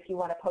 Peggy, if you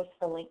want to post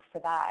the link for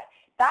that,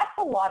 that's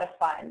a lot of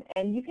fun,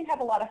 and you can have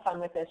a lot of fun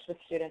with this with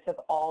students of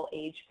all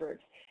age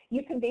groups.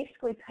 You can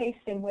basically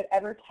paste in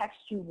whatever text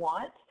you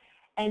want,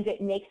 and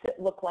it makes it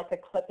look like a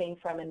clipping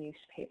from a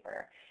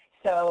newspaper.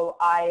 So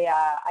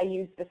I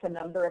use this a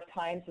number of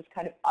times as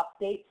kind of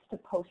updates to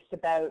post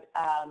about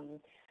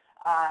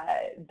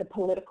the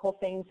political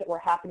things that were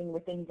happening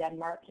within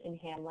Denmark in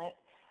Hamlet.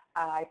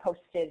 I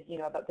posted,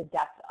 about the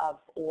death of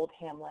old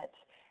Hamlet,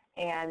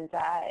 and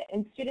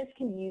students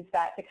can use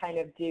that to kind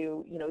of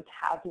do,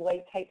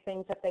 tabloid type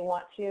things if they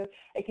want to.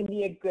 It can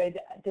be a good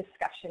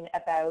discussion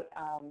about,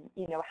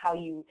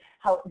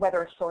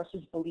 whether a source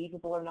is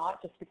believable or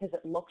not. Just because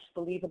it looks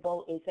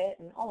believable, is it?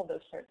 And all of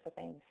those sorts of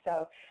things.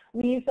 So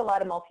we used a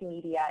lot of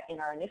multimedia in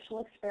our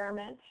initial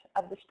experiment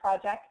of this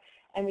project,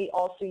 and we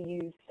also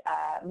used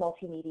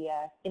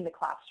multimedia in the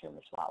classroom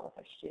as well with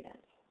our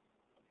students.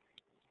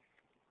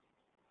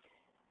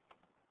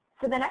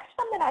 So the next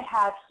one that I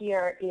have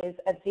here is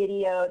a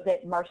video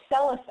that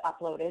Marcellus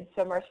uploaded.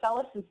 So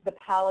Marcellus is the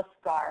palace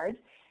guard,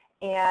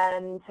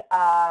 and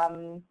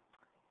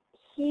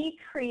he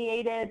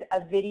created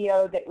a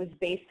video that was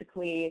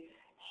basically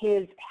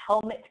his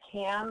helmet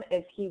cam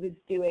as he was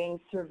doing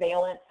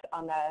surveillance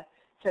on the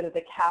sort of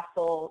the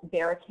castle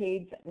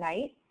barricades at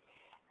night.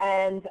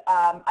 And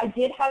I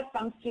did have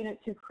some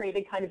students who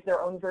created kind of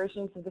their own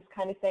versions of this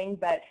kind of thing,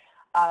 but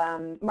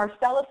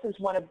Marcellus is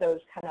one of those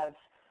kind of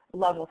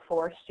level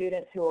 4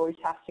 students who always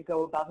has to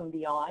go above and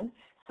beyond.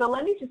 So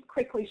let me just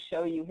quickly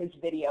show you his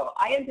video.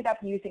 I ended up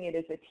using it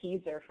as a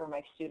teaser for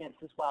my students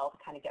as well to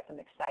kind of get them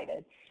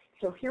excited.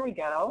 So here we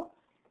go.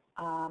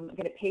 I'm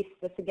going to paste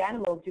this again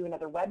and we'll do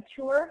another web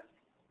tour.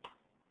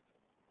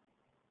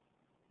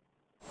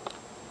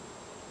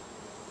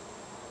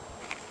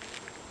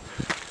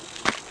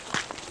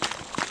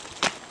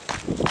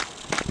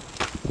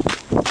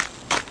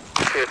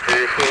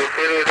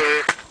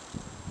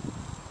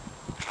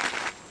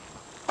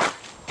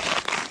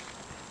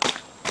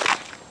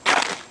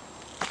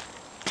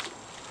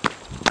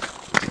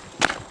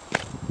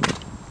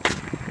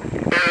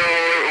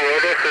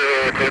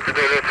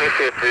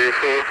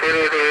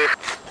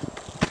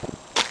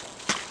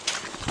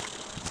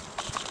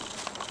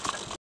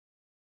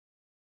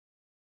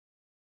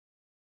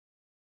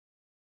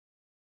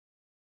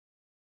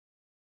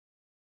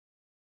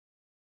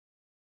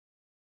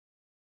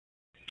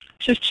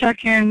 Just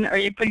check in. Are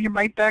you putting your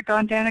mic back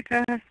on,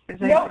 Danika?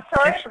 No,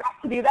 sorry, I forgot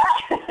to do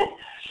that.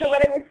 So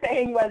what I was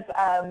saying was,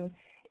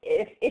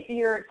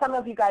 if some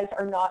of you guys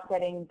are not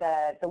getting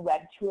the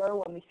web tour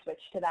when we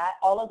switch to that,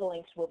 all of the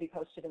links will be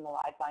posted in the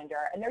live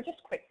binder, and they're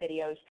just quick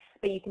videos,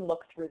 but you can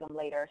look through them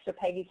later. So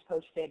Peggy's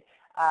posted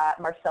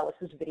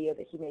Marcellus's video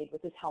that he made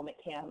with his helmet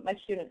cam. My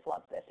students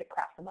love this. It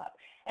cracked them up.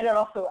 And it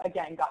also,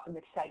 again, got them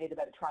excited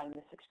about trying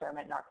this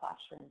experiment in our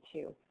classroom,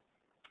 too.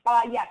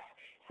 Yes,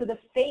 so the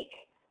fake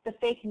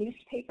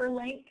newspaper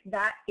link,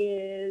 that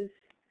is,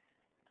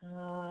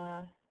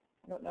 I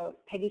don't know,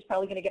 Peggy's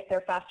probably going to get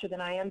there faster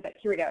than I am, but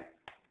here we go.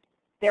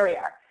 There we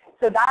are.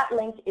 So that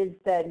link is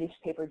the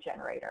newspaper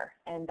generator,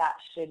 and that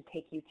should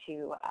take you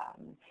to,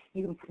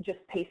 you can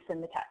just paste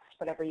in the text,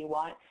 whatever you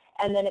want,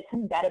 and then it's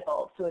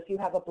embeddable. So if you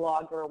have a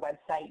blog or a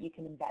website, you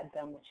can embed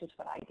them, which is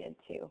what I did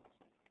too.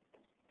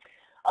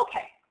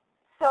 Okay,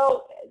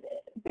 so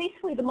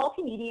basically the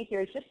multimedia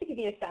here is just to give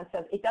you a sense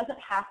of, it doesn't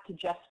have to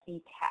just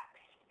be text.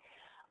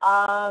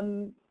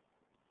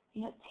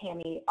 Yeah,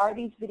 Tammy, are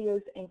these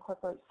videos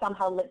incorporated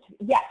somehow linked?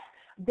 Yes,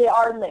 they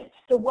are linked.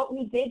 So what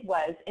we did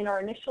was, in our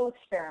initial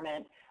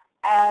experiment,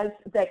 as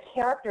the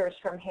characters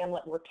from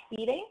Hamlet were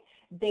tweeting,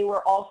 they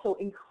were also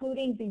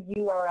including the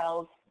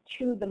URLs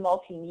to the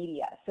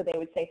multimedia. So they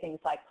would say things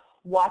like,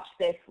 watch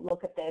this,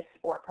 look at this,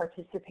 or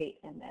participate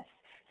in this.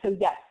 So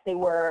yes, they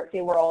were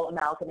all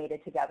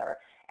amalgamated together.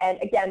 And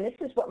again, this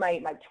is what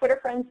my Twitter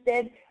friends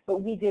did,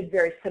 but we did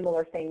very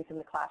similar things in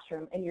the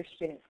classroom, and your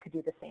students could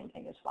do the same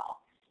thing as well.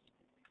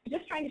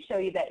 Just trying to show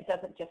you that it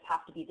doesn't just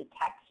have to be the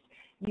text.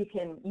 You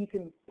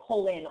can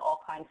pull in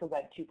all kinds of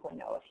Web 2.0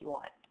 if you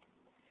want.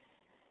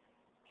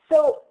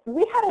 So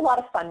we had a lot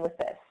of fun with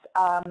this.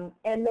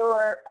 And there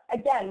were,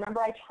 again,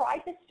 remember I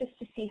tried this just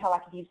to see how I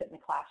could use it in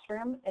the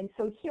classroom, and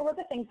so here were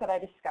the things that I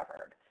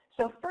discovered.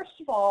 So first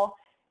of all,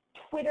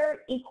 Twitter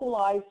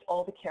equalized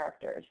all the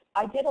characters.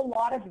 I did a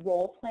lot of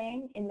role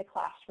playing in the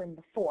classroom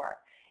before,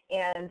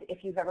 and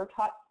if you've ever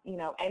taught,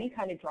 any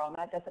kind of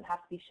drama, it doesn't have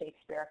to be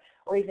Shakespeare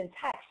or even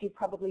text, you've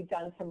probably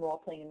done some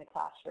role playing in the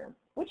classroom,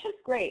 which is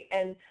great.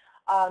 And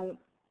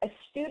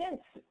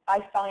students, I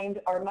find,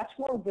 are much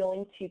more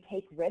willing to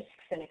take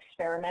risks and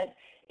experiment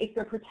if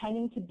they're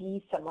pretending to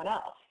be someone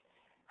else.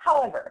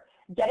 However,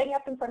 getting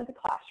up in front of the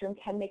classroom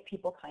can make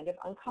people kind of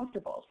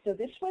uncomfortable. So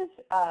this was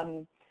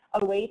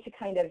a way to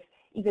kind of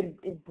even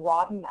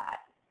broaden that.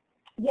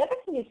 The other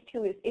thing is,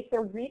 too, is if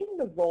they're reading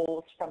the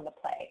roles from the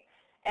play.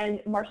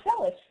 And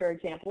Marcellus, for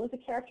example, is a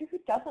character who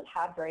doesn't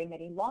have very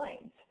many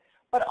lines.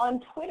 But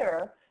on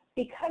Twitter,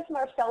 because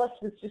Marcellus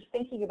was just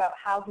thinking about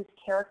how his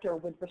character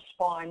would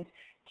respond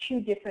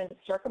to different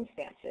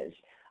circumstances,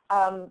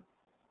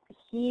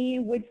 he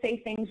would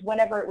say things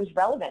whenever it was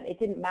relevant. It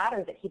didn't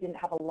matter that he didn't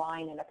have a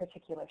line in a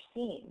particular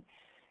scene.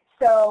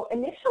 So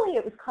initially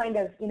it was kind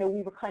of,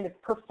 we were kind of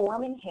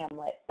performing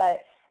Hamlet,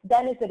 but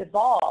then as it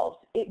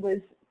evolved, it was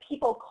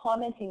people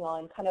commenting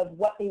on kind of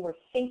what they were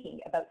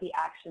thinking about the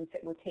actions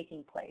that were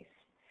taking place.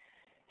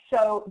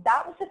 So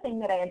that was the thing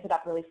that I ended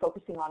up really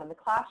focusing on in the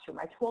classroom.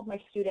 I told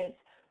my students,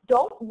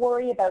 don't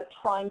worry about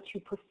trying to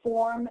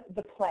perform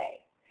the play.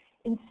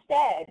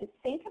 Instead,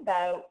 think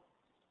about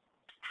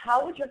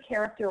how would your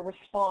character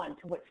respond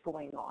to what's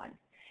going on.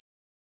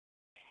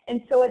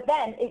 And so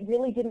then it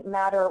really didn't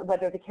matter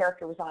whether the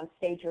character was on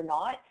stage or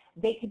not.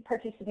 They could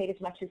participate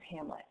as much as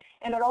Hamlet.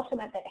 And it also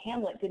meant that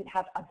Hamlet didn't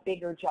have a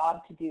bigger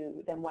job to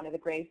do than one of the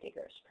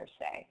gravediggers, per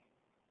se.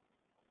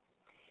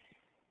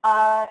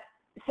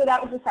 So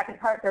that was the second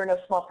part. There are no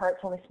small parts,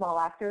 only small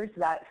actors.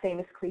 That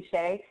famous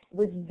cliche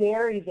was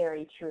very,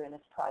 very true in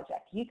this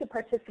project. You could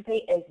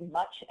participate as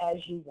much as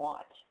you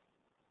want.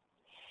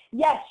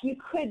 Yes, you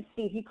could,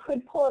 Steve. You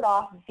could pull it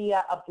off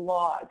via a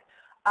blog.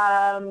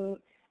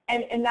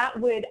 And that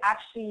would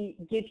actually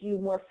give you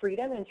more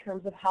freedom in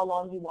terms of how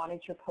long you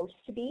wanted your post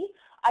to be.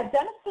 I've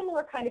done a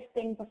similar kind of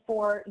thing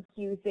before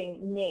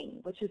using Ning,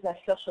 which is a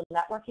social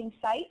networking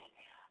site.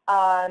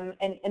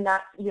 And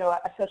that's,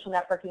 a social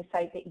networking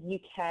site that you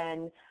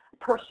can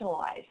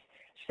personalize.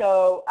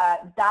 So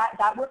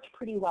that worked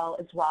pretty well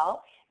as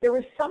well. There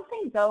was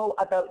something, though,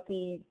 about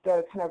the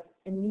kind of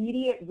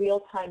immediate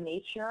real-time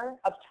nature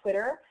of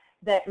Twitter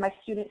that my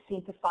students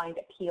seemed to find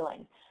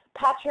appealing.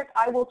 Patrick,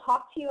 I will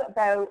talk to you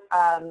about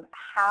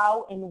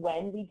how and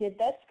when we did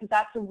this, because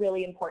that's a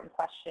really important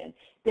question.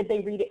 Did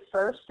they read it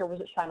first, or was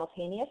it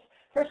simultaneous?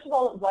 First of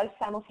all, it was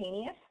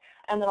simultaneous,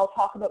 and then I'll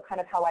talk about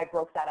kind of how I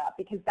broke that up,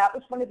 because that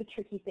was one of the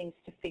tricky things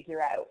to figure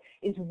out,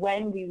 is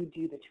when we would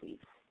do the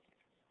tweets.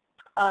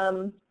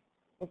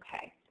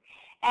 Okay.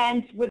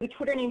 And were the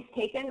Twitter names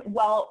taken?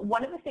 Well,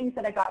 one of the things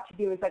that I got to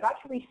do is I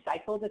got to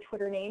recycle the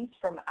Twitter names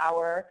from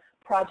our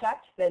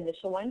project, the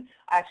initial one.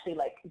 I actually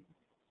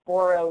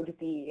borrowed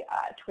the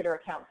Twitter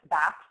accounts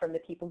back from the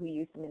people who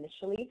used them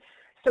initially.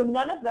 So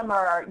none of them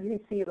are, you can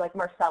see like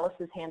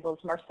Marcellus's handles,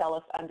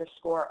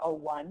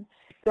 Marcellus_01.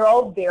 They're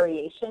all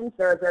variations.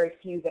 There are very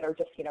few that are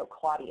just,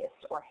 Claudius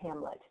or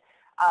Hamlet.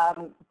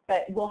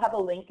 But we'll have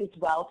a link as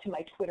well to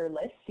my Twitter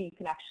list so you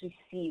can actually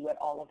see what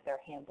all of their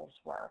handles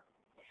were.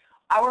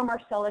 Our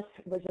Marcellus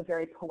was a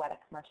very poetic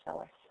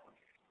Marcellus.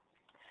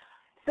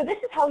 So this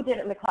is how we did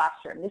it in the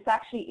classroom. This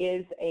actually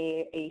is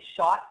a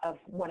shot of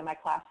one of my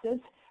classes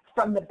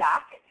from the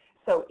back,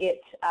 so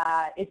it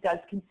does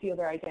conceal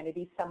their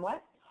identity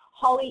somewhat.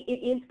 Holly,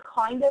 it is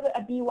kind of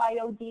a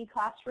BYOD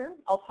classroom.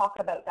 I'll talk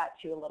about that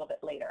too a little bit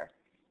later.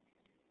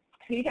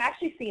 So you can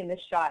actually see in this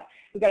shot,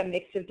 we've got a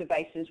mix of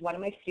devices. One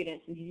of my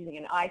students is using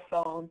an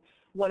iPhone,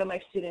 one of my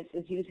students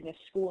is using a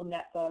school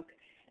netbook,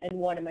 and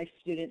one of my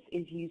students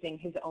is using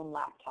his own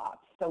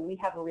laptop. So we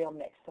have a real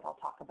mix that I'll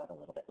talk about a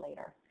little bit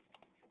later.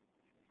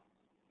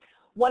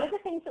 One of the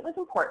things that was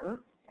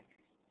important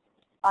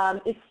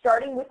is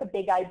starting with a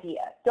big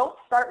idea. Don't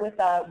start with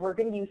we're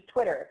going to use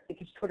Twitter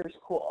because Twitter's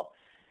cool.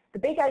 The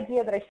big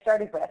idea that I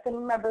started with, and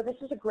remember this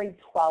is a grade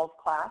 12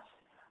 class,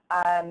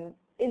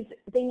 is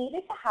they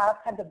needed to have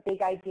kind of a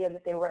big idea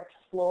that they were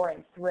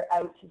exploring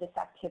throughout this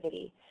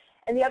activity.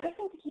 And the other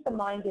thing to keep in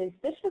mind is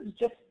this was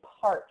just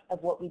part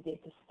of what we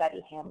did to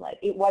study Hamlet.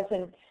 It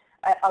wasn't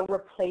a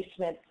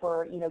replacement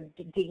for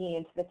digging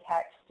into the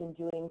text and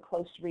doing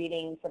close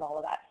readings and all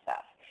of that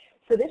stuff.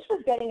 So this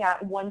was getting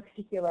at one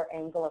particular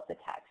angle of the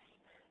text.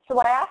 So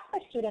I asked my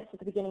students at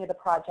the beginning of the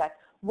project,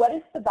 what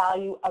is the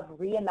value of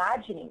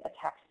reimagining a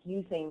text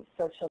using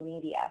social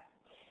media?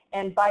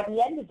 And by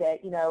the end of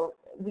it,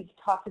 we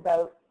talked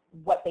about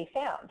what they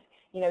found.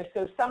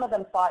 So some of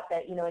them thought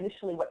that,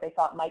 initially what they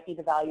thought might be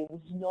the value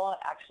was not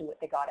actually what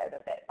they got out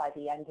of it by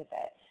the end of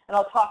it. And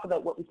I'll talk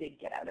about what we did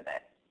get out of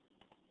it.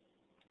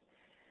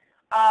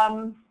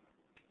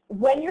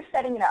 When you're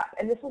setting it up,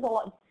 and this is a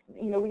lot,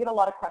 we get a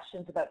lot of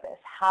questions about this.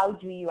 How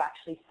do you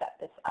actually set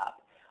this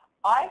up?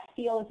 I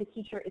feel as a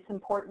teacher it's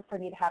important for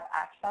me to have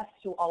access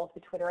to all of the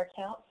Twitter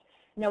accounts.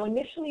 Now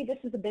initially this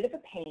is a bit of a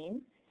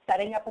pain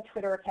setting up a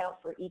Twitter account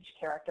for each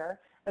character,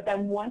 but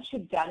then once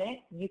you've done it,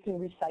 you can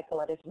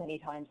recycle it as many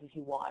times as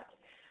you want.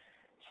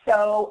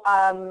 So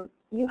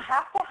you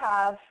have to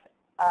have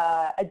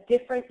a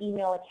different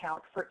email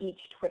account for each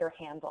Twitter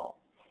handle.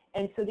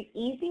 And so the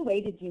easy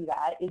way to do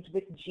that is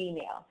with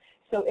Gmail.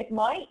 So if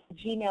my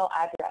Gmail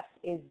address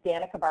is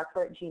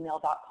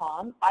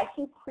danikabarker@gmail.com, I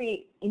can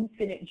create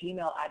infinite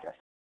Gmail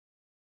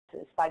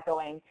addresses by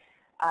going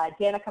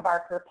Danika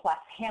Barker plus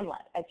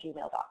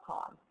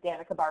Hamlet@gmail.com,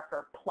 Danika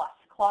Barker plus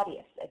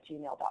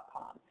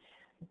Claudius@gmail.com.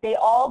 They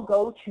all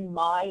go to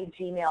my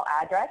Gmail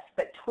address,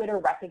 but Twitter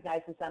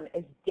recognizes them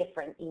as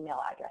different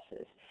email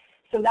addresses.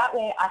 So that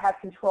way I have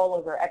control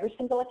over every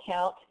single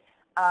account.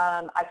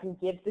 I can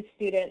give the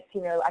students,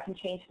 I can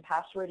change the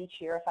password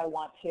each year if I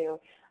want to.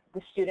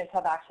 The students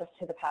have access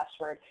to the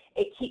password.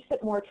 It keeps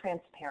it more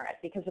transparent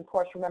because, of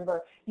course,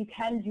 remember, you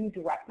can do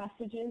direct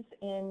messages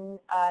in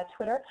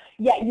Twitter.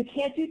 Yeah, you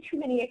can't do too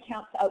many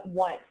accounts at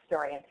once,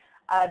 Dorian.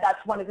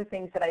 That's one of the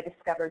things that I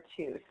discovered,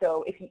 too.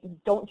 So if you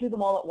don't do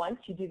them all at once,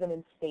 you do them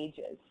in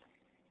stages.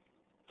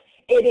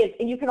 It is.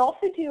 And you can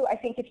also do, I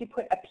think, if you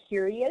put a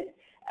period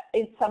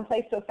in some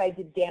place. So if I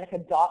did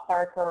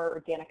Danika.Barker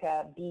or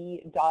Danika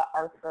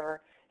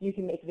B.Arthur, you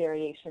can make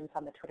variations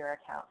on the Twitter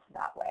accounts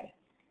that way.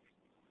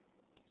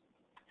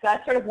 So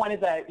that's sort of one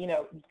of the,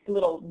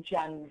 little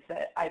gems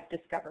that I've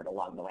discovered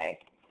along the way.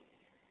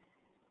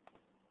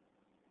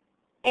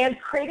 And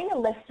creating a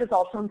list is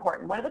also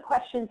important. One of the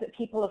questions that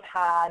people have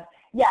had,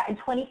 yeah, and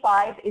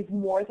 25 is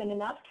more than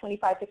enough,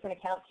 25 different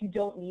accounts. You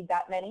don't need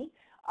that many.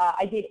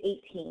 I did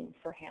 18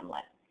 for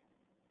Hamlet.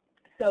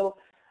 So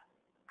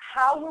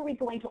how were we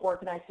going to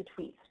organize the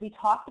tweets? We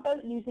talked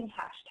about using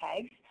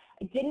hashtags.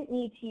 I didn't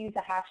need to use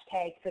a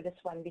hashtag for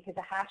this one because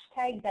a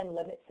hashtag then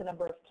limits the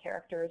number of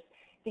characters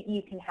that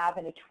you can have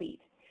in a tweet.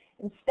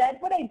 Instead,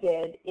 what I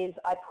did is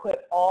I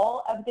put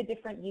all of the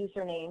different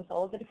usernames,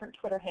 all of the different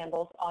Twitter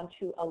handles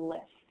onto a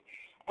list.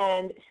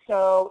 And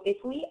so if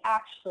we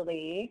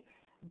actually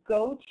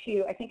go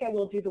to, I think I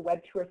will do the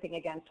web tour thing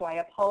again, so I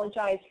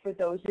apologize for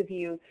those of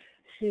you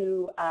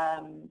who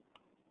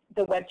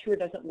the web tour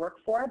doesn't work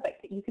for, but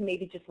you can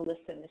maybe just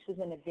listen. This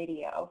isn't a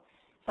video.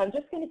 So I'm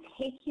just going to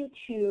take you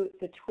to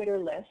the Twitter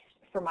list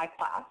for my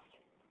class.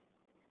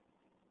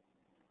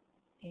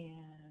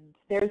 And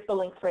there's the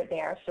link right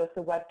there. So if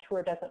the web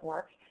tour doesn't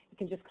work, you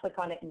can just click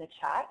on it in the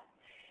chat.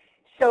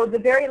 So the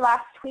very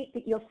last tweet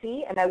that you'll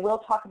see, and I will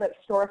talk about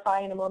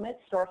Storify in a moment,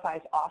 Storify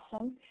is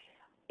awesome,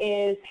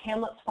 is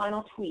Hamlet's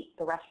final tweet.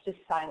 The rest is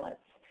silence.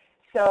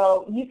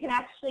 So you can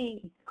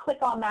actually click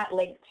on that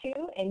link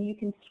too, and you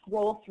can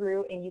scroll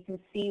through and you can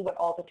see what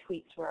all the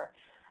tweets were.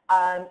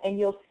 And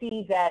you'll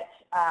see that,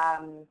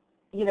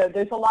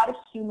 there's a lot of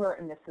humor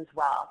in this as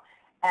well.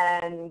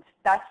 And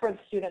that's where the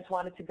students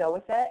wanted to go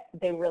with it.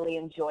 They really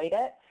enjoyed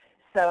it.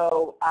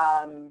 So,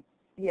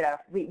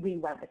 we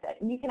went with it.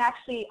 And you can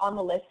actually, on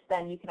the list,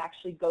 then you can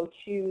actually go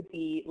to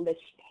the list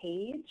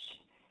page.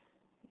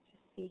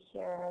 Let's see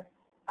here.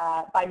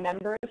 By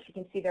members, you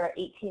can see there are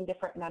 18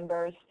 different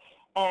members.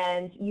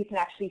 And you can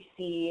actually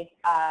see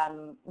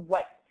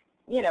what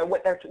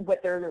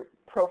their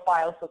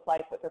profiles look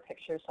like, what their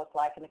pictures look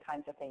like, and the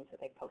kinds of things that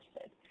they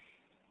posted.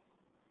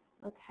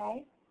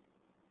 Okay.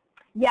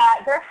 Yeah,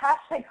 their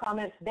hashtag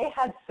comments, they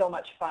had so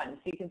much fun.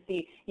 So you can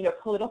see,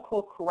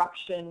 political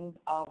corruption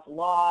of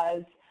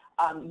laws,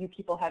 you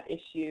people have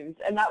issues.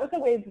 And that was a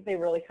way that they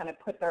really kind of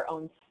put their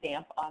own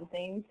stamp on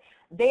things.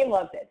 They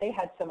loved it. They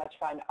had so much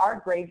fun.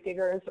 Our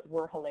gravediggers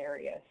were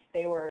hilarious.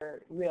 They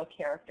were real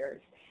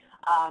characters.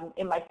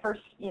 In my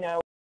first,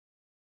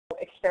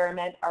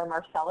 experiment, our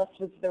Marcellus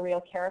was the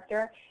real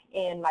character.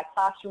 In my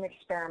classroom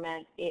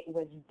experiment, it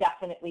was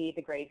definitely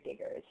the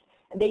gravediggers.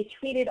 And they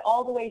tweeted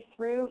all the way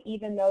through,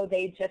 even though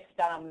they just,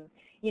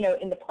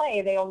 in the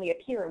play, they only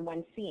appear in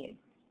one scene.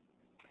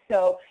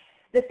 So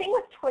the thing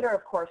with Twitter,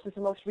 of course, is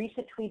the most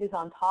recent tweet is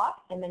on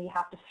top, and then you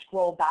have to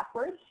scroll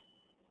backwards.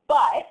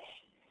 But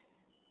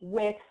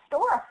with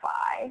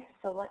Storify,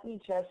 so let me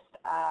just,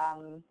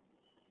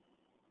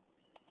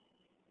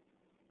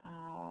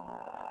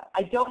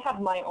 I don't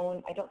have my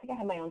own, I don't think I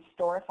have my own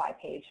Storify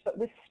page, but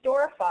with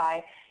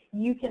Storify,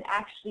 you can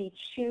actually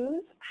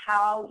choose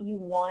how you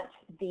want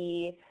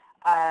the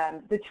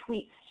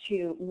tweets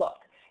to look.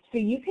 So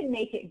you can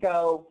make it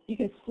go, you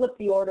can flip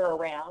the order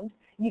around,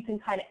 you can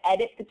kind of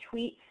edit the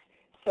tweets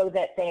so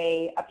that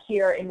they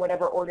appear in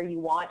whatever order you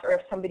want, or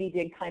if somebody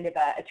did kind of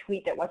a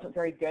tweet that wasn't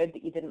very good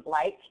that you didn't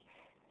like,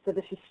 so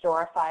this is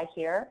Storify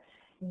here,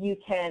 you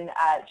can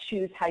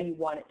choose how you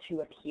want it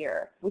to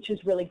appear, which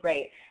is really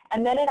great.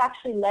 And then it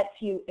actually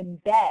lets you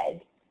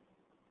embed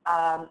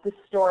the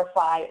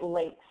Storify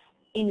links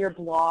in your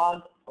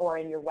blog or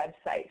in your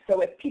website.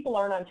 So if people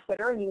aren't on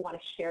Twitter and you want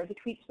to share the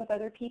tweets with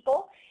other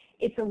people,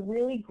 it's a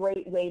really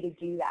great way to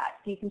do that.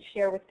 So you can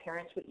share with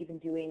parents what you've been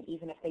doing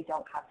even if they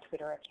don't have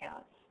Twitter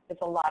accounts.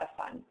 It's a lot of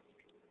fun.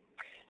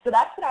 So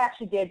that's what I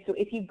actually did. So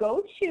if you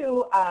go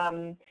to,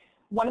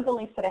 one of the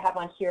links that I have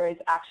on here is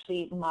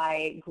actually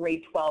my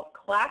grade 12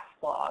 class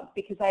blog,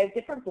 because I have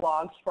different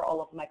blogs for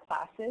all of my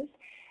classes.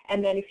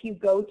 And then if you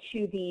go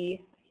to the,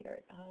 here.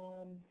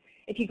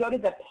 If you go to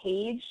the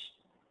page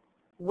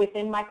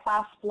within my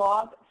class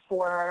blog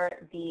for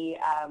the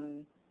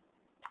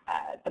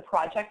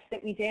projects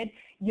that we did,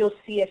 you'll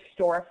see a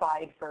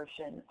storified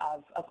version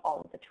of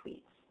all of the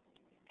tweets.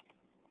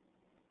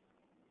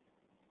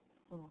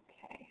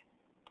 Okay.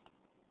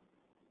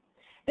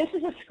 This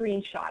is a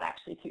screenshot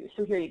actually too.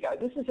 So here you go.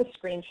 This is a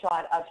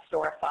screenshot of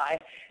Storify.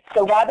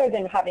 So rather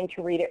than having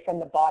to read it from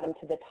the bottom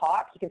to the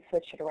top, you can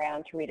switch it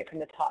around to read it from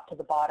the top to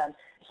the bottom.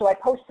 So I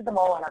posted them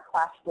all on our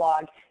class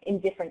blog in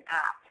different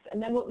apps.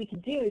 And then what we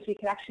could do is we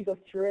could actually go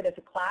through it as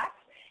a class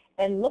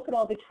and look at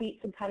all the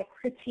tweets and kind of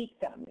critique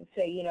them and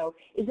say, you know,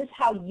 is this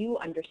how you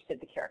understood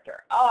the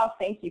character? Oh,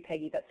 thank you,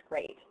 Peggy. That's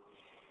great.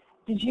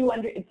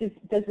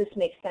 Does this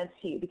make sense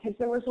to you? Because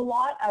there was a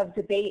lot of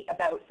debate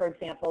about, for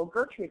example,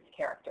 Gertrude's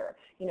character.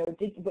 You know,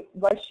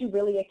 was she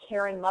really a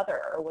caring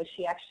mother, or was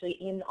she actually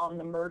in on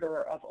the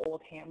murder of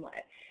old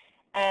Hamlet?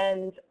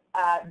 And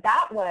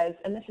that was,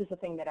 and this is the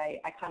thing that I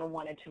kind of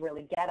wanted to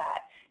really get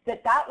at,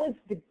 that was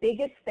the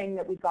biggest thing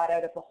that we got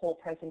out of the whole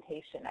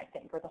presentation, I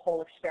think, or the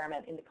whole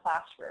experiment in the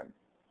classroom,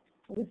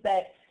 was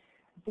that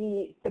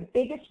the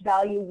biggest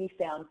value we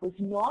found was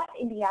not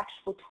in the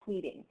actual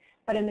tweeting,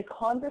 but in the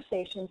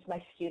conversations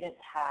my students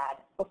had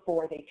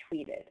before they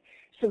tweeted.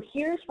 So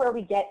here's where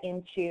we get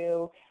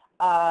into,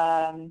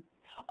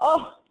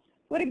 oh,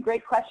 what a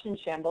great question,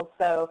 Shambles.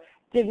 So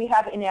did we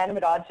have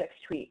inanimate objects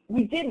tweet?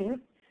 We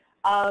didn't.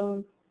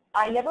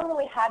 I never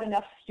really had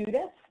enough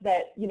students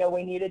that, you know,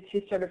 we needed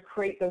to sort of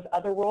create those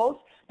other roles,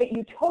 but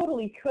you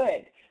totally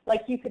could.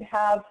 Like you could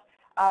have,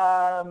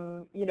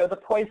 you know, the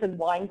poison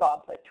wine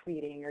goblet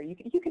tweeting, or you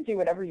can do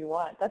whatever you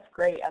want. That's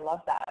great. I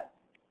love that.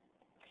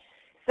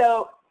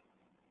 So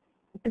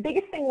the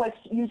biggest thing was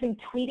using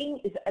tweeting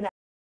is an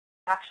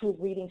actual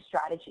reading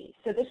strategy.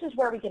 So this is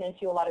where we get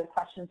into a lot of the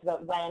questions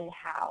about when,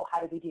 how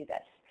do we do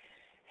this?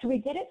 So we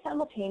did it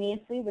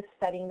simultaneously with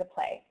studying the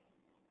play.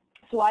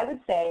 So I would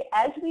say,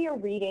 as we are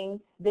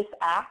reading this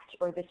act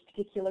or this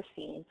particular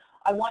scene,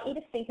 I want you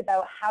to think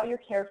about how your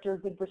character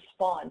would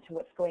respond to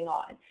what's going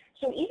on.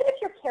 So even if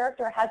your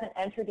character hasn't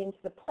entered into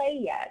the play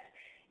yet,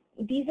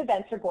 these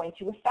events are going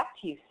to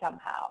affect you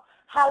somehow.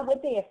 How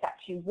would they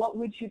affect you? What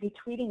would you be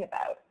tweeting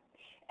about?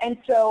 And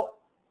so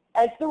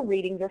as they're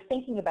reading, they're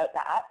thinking about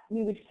that.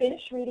 We would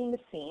finish reading the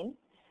scene.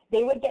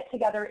 They would get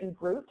together in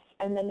groups,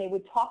 and then they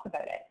would talk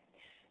about it.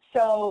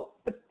 So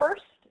the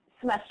first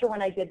semester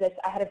when I did this,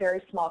 I had a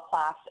very small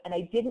class, and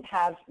I didn't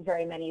have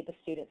very many of the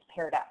students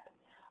paired up.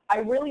 I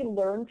really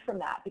learned from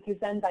that, because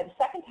then by the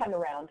second time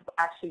around,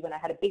 actually when I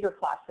had a bigger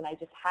class and I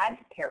just had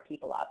to pair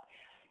people up,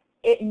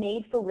 it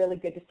made for really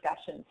good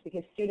discussions,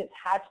 because students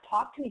had to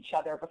talk to each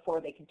other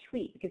before they could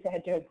tweet, because they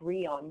had to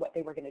agree on what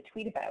they were going to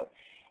tweet about.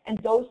 And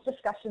those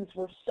discussions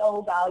were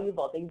so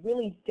valuable. They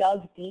really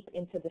dug deep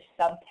into the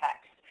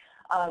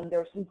subtext. There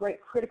was some great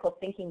critical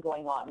thinking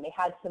going on. They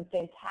had some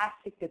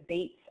fantastic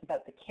debates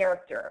about the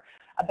character,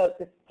 about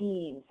the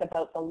themes,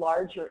 about the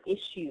larger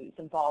issues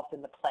involved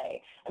in the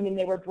play. I mean,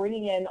 they were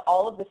bringing in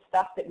all of the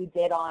stuff that we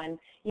did on,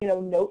 you know,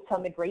 notes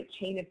on the great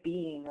chain of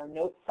being, or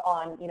notes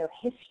on, you know,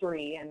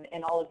 history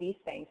and all of these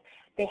things.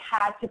 They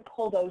had to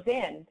pull those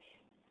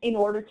in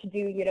order to do,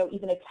 you know,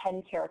 even a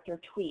 10-character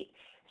tweet.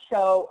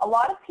 So a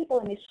lot of people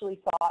initially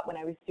thought when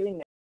I was doing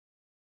this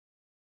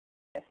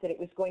that it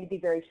was going to be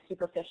very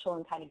superficial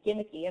and kind of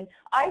gimmicky, and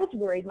I was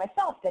worried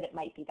myself that it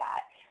might be that.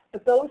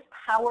 But those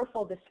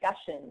powerful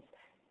discussions,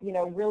 you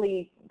know,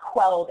 really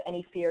quelled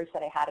any fears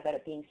that I had about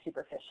it being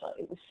superficial.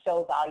 It was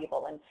so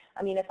valuable. And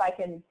I mean, if I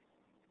can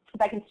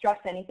stress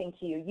anything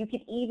to you, you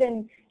could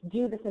even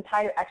do this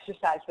entire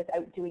exercise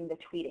without doing the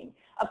tweeting.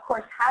 Of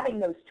course, having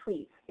those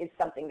tweets is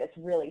something that's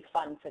really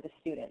fun for the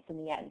students in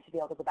the end, to be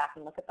able to go back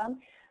and look at them.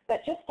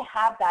 But just to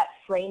have that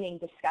framing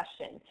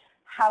discussion,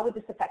 how would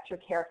this affect your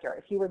character?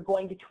 If you were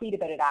going to tweet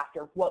about it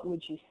after, what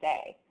would you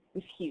say? It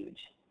was huge.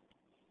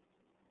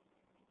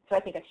 So I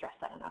think I stressed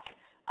that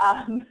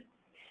enough.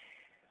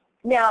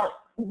 Now,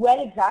 when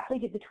exactly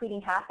did the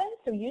tweeting happen?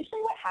 So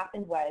usually what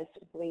happened was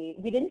we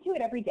didn't do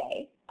it every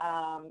day,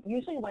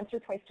 usually once or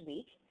twice a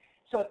week.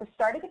 So at the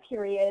start of the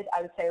period,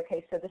 I would say,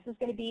 okay, so this is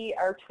going to be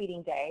our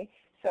tweeting day.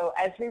 So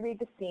as we read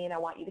the scene, I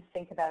want you to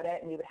think about it,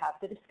 and we would have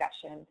the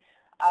discussion.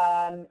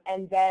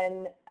 And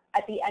then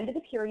at the end of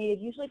the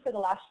period, usually for the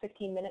last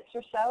 15 minutes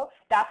or so,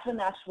 that's when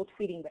the actual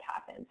tweeting would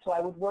happen. So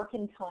I would work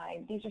in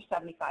time. These are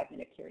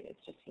 75-minute periods,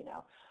 just so you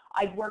know.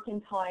 I'd work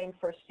in time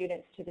for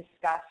students to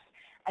discuss,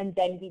 and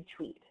then we'd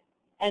tweet.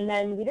 And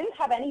then we didn't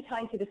have any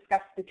time to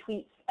discuss the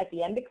tweets at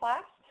the end of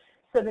class.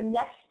 So the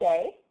next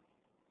day,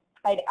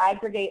 I'd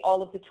aggregate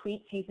all of the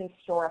tweets using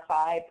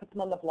Storify, put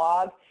them on the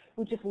blog.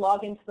 We'd just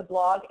log into the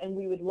blog, and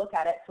we would look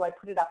at it. So I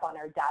put it up on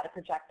our data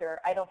projector.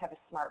 I don't have a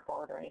smart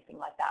board or anything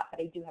like that, but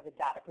I do have a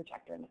data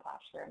projector in the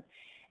classroom.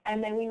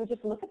 And then we would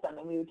just look at them,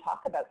 and we would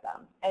talk about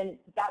them. And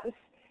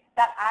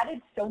that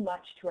added so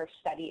much to our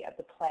study of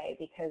the play,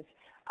 because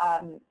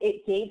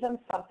it gave them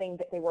something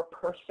that they were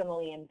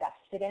personally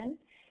invested in.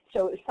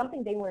 So it was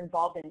something they were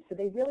involved in. So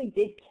they really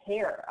did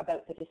care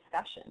about the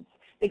discussions.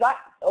 They got,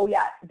 oh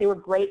yeah, they were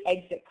great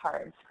exit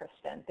cards,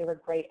 Kristen. They were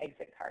great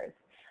exit cards.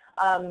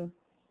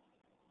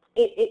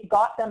 it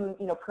got them,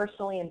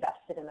 personally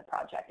invested in the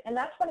project. And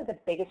that's one of the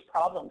biggest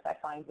problems I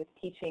find with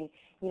teaching,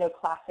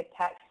 classic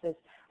texts is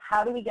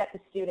how do we get the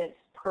students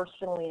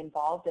personally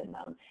involved in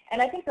them?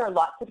 And I think there are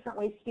lots of different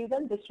ways to do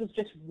them. This was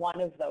just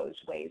one of those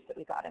ways that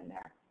we got in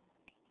there.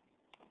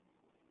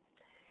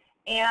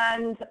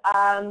 And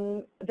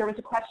there was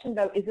a question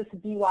about, is this a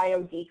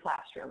BYOD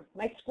classroom?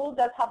 My school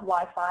does have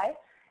Wi-Fi.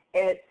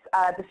 It's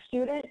the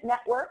student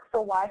network for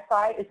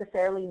Wi-Fi is a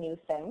fairly new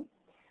thing.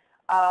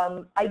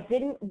 I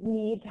didn't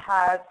need to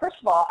have, first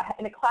of all,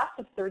 in a class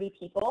of 30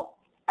 people,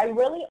 I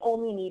really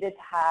only needed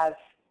to have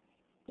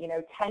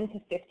 10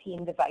 to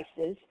 15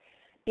 devices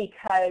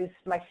because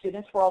my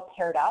students were all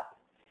paired up.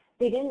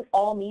 They didn't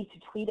all need to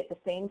tweet at the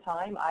same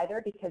time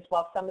either because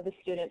while some of the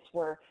students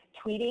were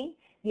tweeting,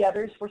 the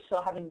others were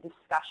still having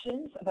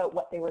discussions about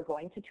what they were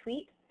going to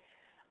tweet.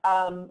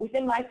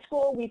 Within my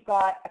school, we've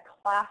got a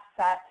class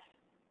set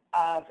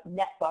of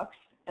netbooks,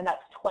 and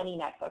that's 20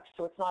 netbooks,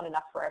 so it's not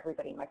enough for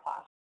everybody in my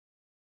class,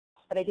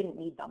 but I didn't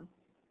need them.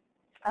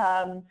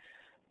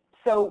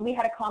 So we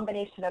had a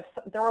combination of,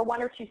 there were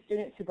 1 or 2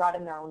 students who brought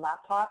in their own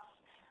laptops.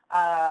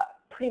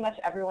 Pretty much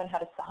everyone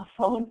had a cell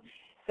phone,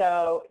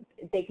 so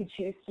they could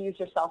choose to use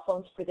their cell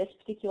phones for this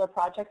particular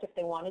project if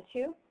they wanted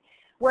to.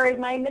 Whereas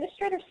my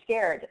administrator's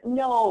scared.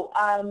 No,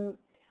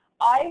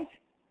 I've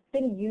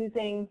been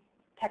using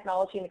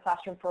technology in the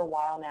classroom for a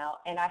while now,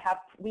 and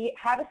we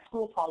have a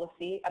school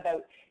policy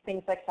about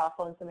things like cell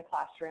phones in the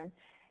classroom.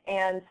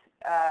 And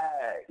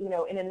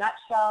in a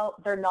nutshell,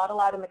 they're not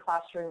allowed in the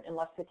classroom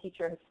unless the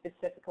teacher has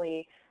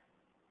specifically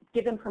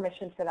given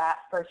permission for that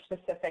for a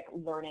specific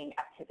learning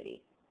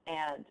activity.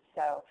 And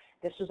so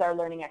this was our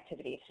learning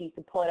activity. So you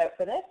could pull it out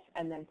for this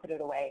and then put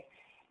it away.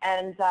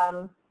 And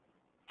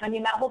I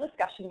mean, that whole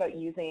discussion about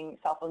using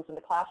cell phones in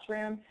the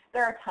classroom,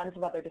 there are tons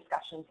of other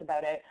discussions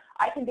about it.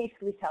 I can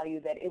basically tell you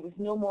that it was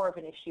no more of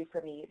an issue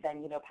for me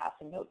than,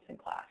 passing notes in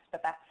class.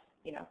 But that's,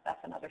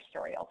 that's another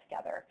story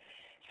altogether.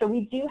 So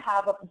we do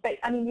have, but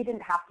I mean, you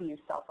didn't have to use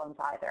cell phones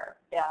either.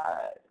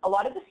 A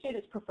lot of the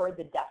students preferred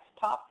the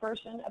desktop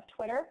version of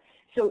Twitter.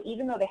 So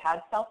even though they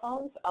had cell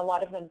phones, a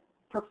lot of them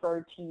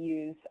preferred to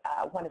use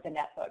one of the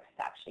netbooks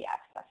to actually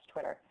access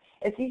Twitter.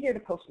 It's easier to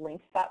post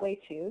links that way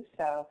too.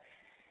 So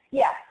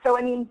yeah, so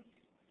I mean,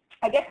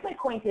 I guess my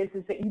point is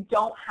that you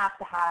don't have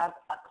to have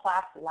a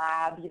class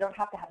lab. You don't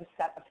have to have a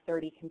set of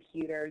 30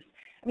 computers.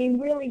 I mean,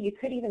 really, you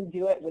could even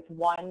do it with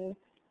one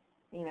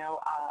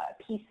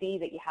PC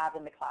that you have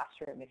in the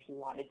classroom if you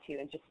wanted to,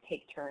 and just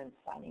take turns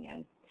signing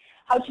in.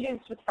 How to do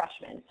this with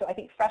freshmen? So I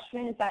think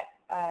freshmen is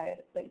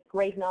at like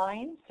grade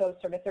 9, so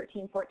sort of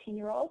 13,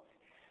 14-year-olds.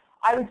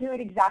 I would do it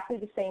exactly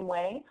the same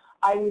way.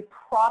 I would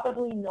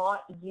probably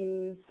not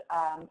use,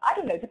 I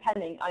don't know,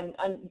 depending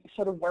on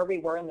sort of where we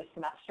were in the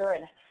semester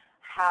and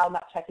how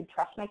much I could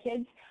trust my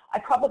kids. I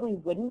probably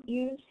wouldn't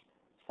use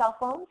cell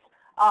phones.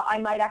 I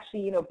might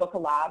actually, book a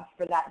lab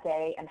for that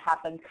day and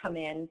have them come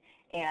in.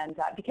 And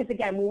because,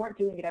 again, we weren't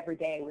doing it every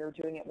day. We were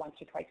doing it once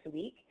or twice a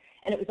week.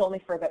 And it was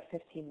only for about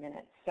 15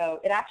 minutes. So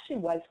it actually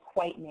was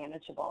quite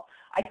manageable.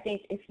 I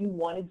think if you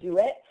want to do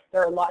it,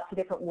 there are lots of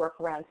different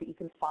workarounds that you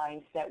can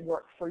find that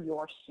work for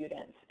your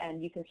students.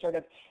 And you can sort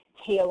of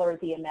tailor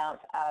the amount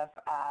of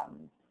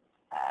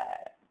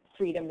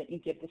freedom that you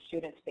give the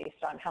students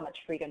based on how much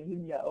freedom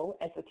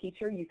as a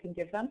teacher you can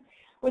give them.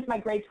 With my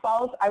grade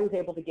 12s, I was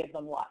able to give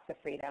them lots of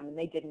freedom, and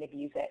they didn't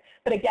abuse it.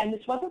 But again,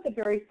 this wasn't the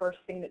very first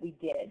thing that we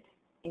did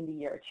in the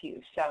year too.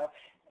 So,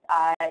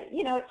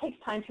 it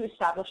takes time to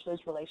establish those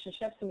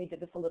relationships, and we did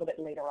this a little bit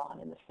later on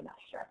in the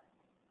semester.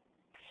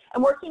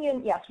 And working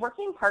in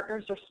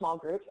partners or small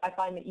groups, I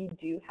find that you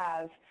do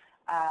have,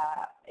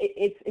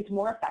 it's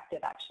more effective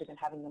actually than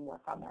having them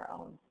work on their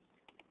own.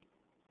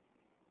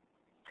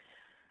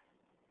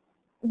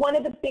 One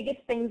of the biggest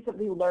things that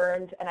we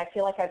learned, and I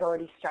feel like I've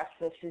already stressed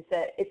this, is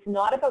that it's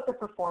not about the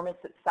performance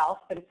itself,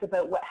 but it's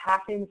about what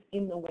happens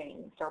in the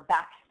wings or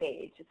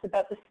backstage. It's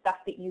about the stuff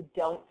that you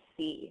don't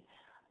see.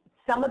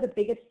 Some of the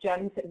biggest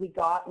gems that we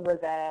got were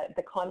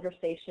the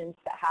conversations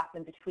that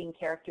happen between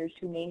characters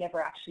who may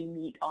never actually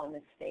meet on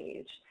the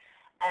stage.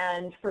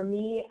 And for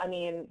me, I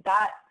mean,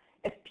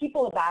 if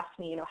people have asked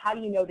me, how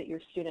do you know that your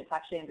students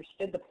actually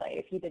understood the play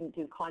if you didn't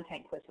do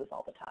content quizzes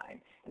all the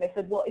time? And I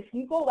said, well, if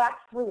you go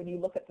back through and you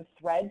look at the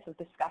threads of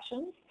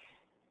discussions,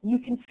 you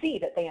can see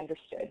that they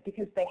understood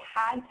because they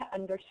had to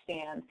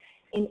understand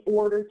in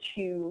order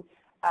to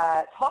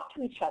talk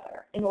to each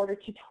other, in order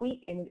to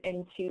tweet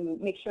and to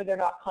make sure they're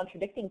not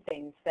contradicting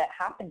things that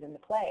happened in the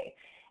play.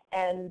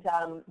 And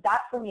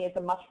that for me is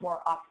a much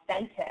more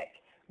authentic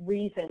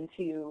reason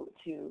to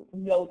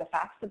know the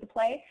facts of the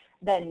play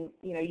than,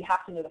 you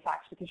have to know the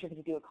facts because you're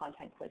going to do a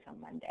content quiz on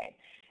Monday.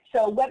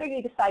 So whether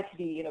you decide to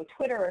do,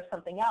 Twitter or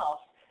something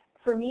else,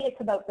 for me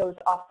it's about those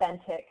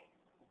authentic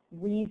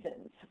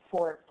reasons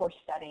for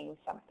studying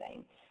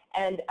something.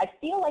 And I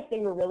feel like they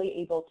were really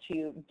able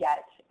to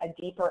get a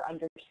deeper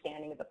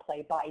understanding of the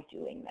play by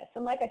doing this.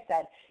 And like I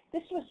said,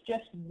 this was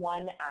just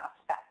one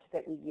aspect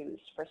that we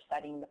used for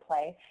studying the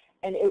play.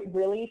 And it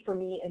really, for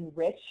me,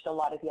 enriched a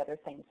lot of the other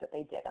things that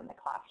they did in the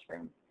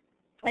classroom.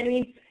 I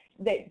mean,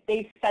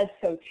 they've said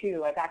so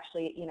too. I've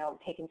actually,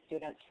 taken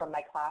students from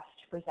my class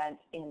to present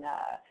in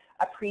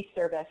a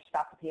pre-service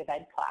faculty of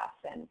ed class,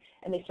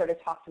 and they sort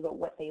of talked about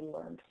what they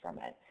learned from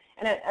it.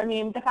 And I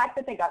mean, the fact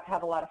that they got to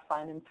have a lot of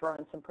fun and throw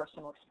in some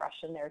personal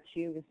expression there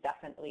too is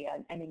definitely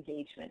an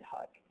engagement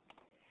hook.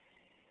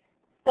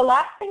 The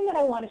last thing that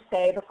I want to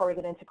say before we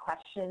get into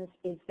questions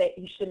is that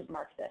you shouldn't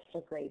mark this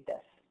or grade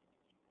this.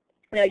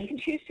 Now, you can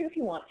choose to if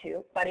you want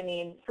to, but I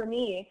mean, for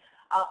me,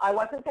 I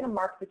wasn't going to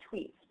mark the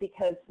tweets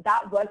because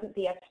that wasn't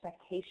the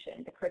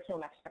expectation, the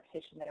curriculum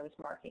expectation that I was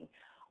marking.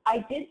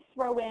 I did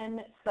throw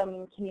in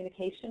some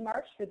communication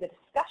marks for the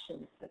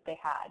discussions that they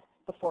had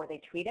before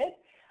they tweeted,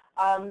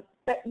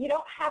 but you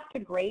don't have to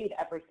grade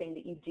everything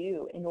that you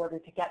do in order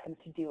to get them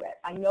to do it.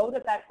 I know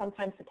that that's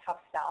sometimes a tough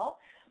sell,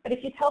 but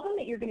if you tell them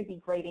that you're going to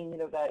be grading,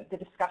 the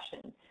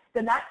discussion,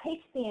 then that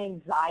takes the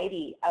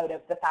anxiety out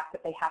of the fact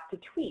that they have to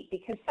tweet,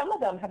 because some of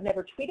them have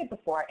never tweeted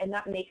before, and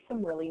that makes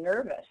them really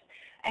nervous.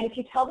 And if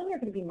you tell them you're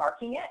going to be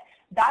marking it,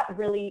 that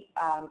really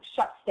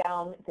shuts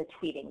down the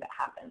tweeting that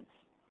happens.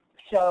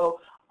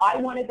 So I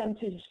wanted them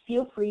to just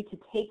feel free to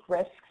take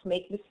risks,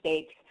 make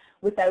mistakes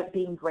without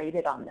being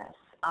graded on this.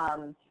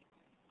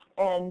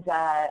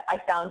 I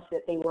found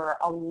that they were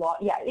a lot,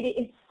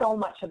 it's so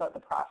much about the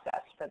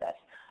process for this.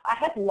 I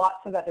had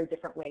lots of other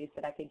different ways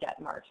that I could get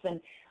marks,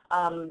 and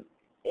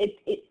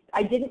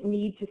I didn't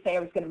need to say I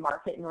was going to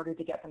mark it in order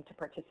to get them to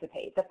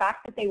participate. The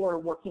fact that they were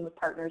working with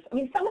partners, I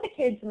mean, some of the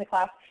kids in the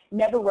class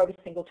never wrote a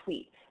single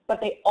tweet,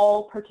 but they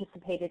all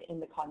participated in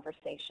the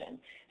conversation.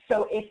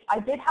 So if I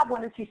did have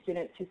one or two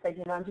students who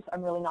said,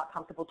 I'm really not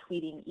comfortable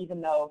tweeting even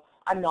though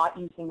I'm not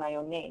using my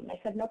own name, I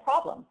said, no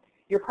problem.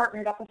 You're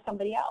partnered up with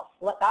somebody else.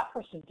 Let that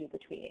person do the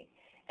tweeting.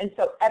 And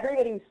so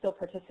everybody was still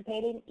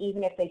participating,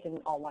 even if they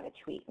didn't all want to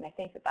tweet. And I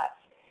think that that's,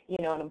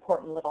 an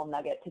important little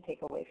nugget to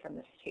take away from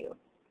this too.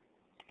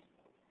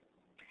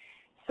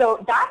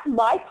 So that's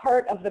my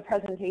part of the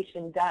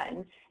presentation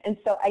done. And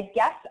so I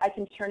guess I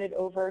can turn it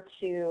over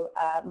to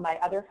my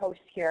other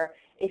host here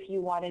if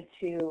you wanted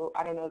to,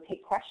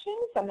 take questions.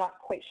 I'm not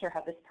quite sure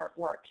how this part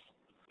works.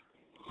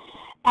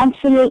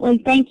 Absolutely.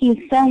 Thank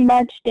you so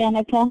much,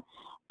 Danika.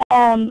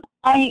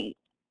 I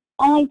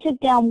only took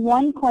down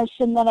one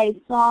question that I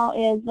saw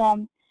is,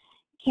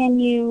 can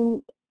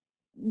you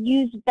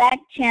use back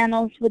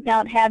channels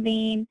without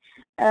having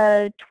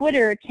a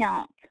Twitter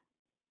account?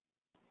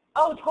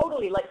 Oh,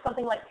 totally, like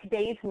something like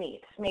Today's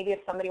Meet. Maybe if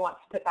somebody wants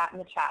to put that in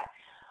the chat.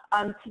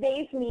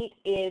 Today's Meet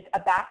is a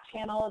back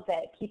channel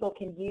that people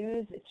can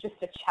use. It's just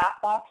a chat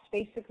box,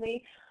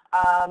 basically,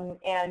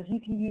 and you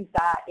can use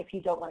that if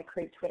you don't want to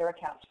create Twitter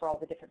accounts for all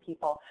the different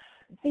people.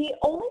 The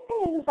only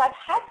thing is I've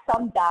had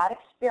some bad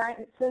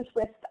experiences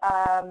with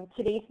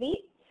Today's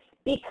Meet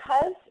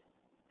because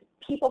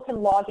people can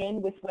log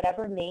in with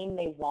whatever name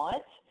they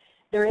want.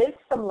 There is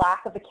some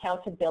lack of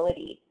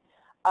accountability.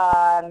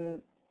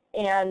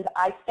 And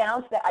I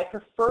found that I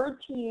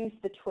preferred to use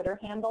the Twitter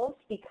handles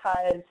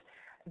because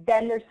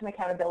then there's some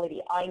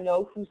accountability. I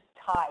know who's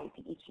tied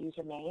to each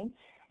username.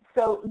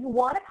 So you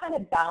want to kind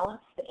of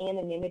balance the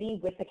anonymity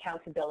with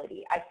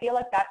accountability. I feel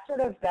like that's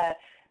sort of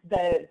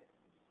the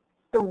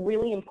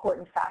really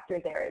important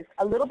factor there is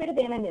a little bit of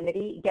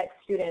anonymity gets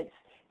students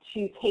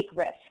to take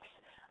risks.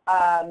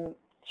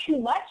 Too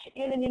much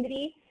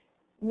anonymity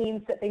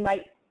means that they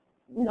might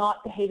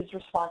not behave as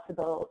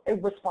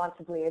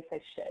responsibly as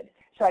they should.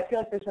 So I feel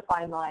like there's a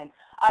fine line.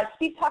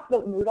 Steve talked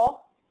about Moodle.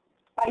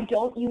 I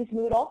don't use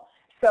Moodle,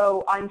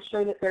 so I'm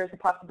sure that there's a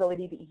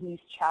possibility that you can use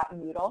chat in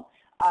Moodle.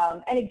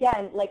 And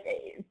again, like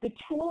the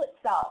tool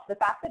itself, the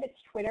fact that it's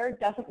Twitter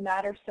doesn't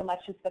matter so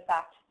much as the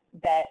fact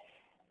that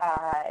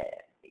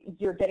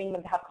you're getting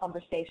them to have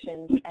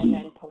conversations and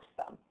then post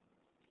them.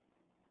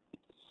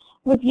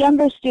 With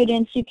younger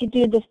students, you could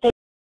do the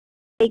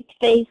fake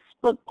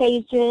Facebook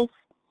pages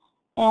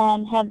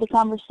and have the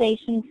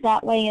conversations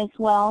that way as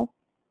well.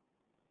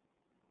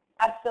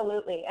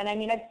 Absolutely. And I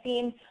mean, I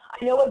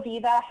know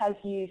Aviva has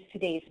used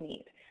Today's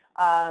Meet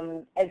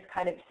as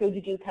kind of, so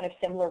to do kind of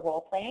similar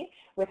role playing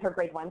with her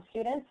grade 1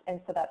 students, and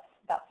so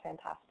that's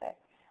fantastic.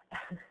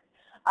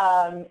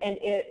 And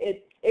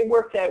it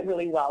worked out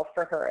really well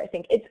for her. I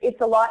think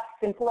it's a lot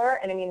simpler,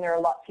 and I mean, there are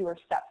a lot fewer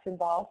steps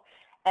involved,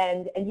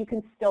 and you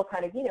can still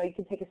kind of, you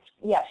can take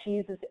she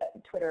uses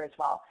Twitter as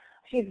well.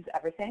 She uses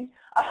everything.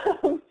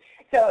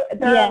 So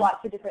there are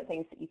lots of different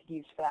things that you could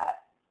use for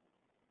that.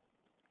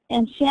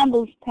 And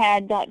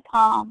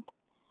shamblespad.com,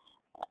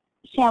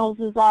 Shambles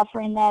is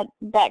offering that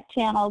back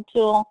channel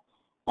tool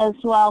as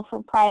well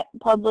for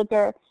public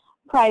or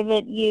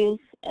private use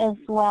as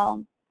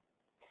well.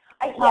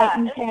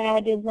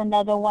 TitanPad is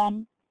another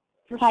one,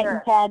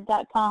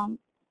 TitanPad.com.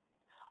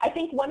 I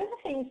think one of the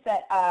things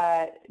that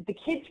the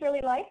kids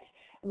really liked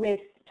with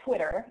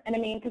Twitter, and I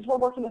mean, because we're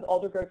working with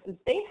older groups, is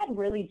they had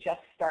really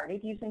just started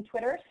using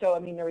Twitter, so I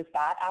mean, there was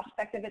that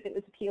aspect of it that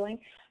was appealing,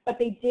 but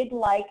they did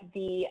like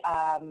the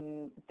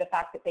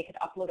fact that they could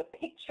upload a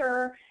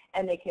picture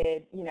and they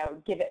could,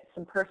 give it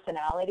some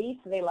personality,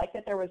 so they liked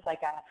that there was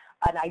like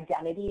an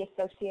identity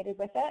associated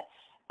with it.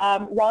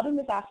 Robin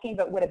was asking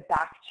about what a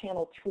back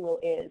channel tool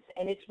is,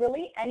 and it's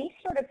really any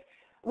sort of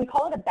we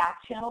call it a back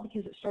channel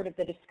because it's sort of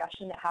the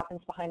discussion that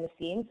happens behind the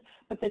scenes.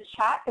 But the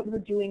chat that we're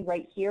doing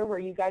right here where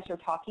you guys are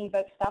talking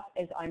about stuff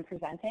as I'm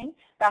presenting,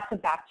 that's a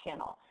back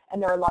channel. And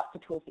there are lots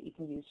of tools that you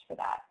can use for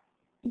that.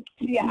 So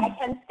yeah, I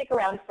can stick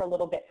around for a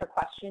little bit for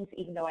questions,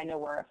 even though I know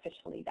we're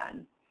officially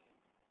done.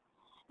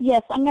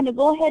 Yes, I'm going to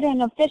go ahead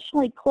and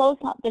officially close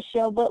out the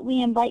show, but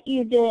we invite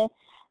you to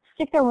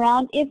stick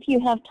around if you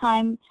have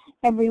time,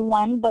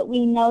 everyone. But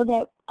we know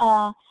that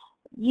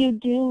you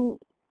do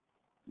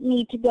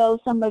need to go,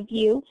 some of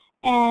you,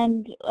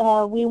 and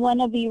we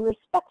want to be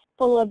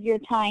respectful of your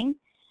time.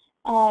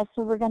 So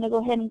we're going to go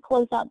ahead and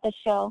close out the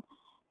show.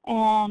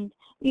 And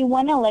we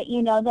want to let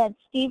you know that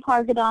Steve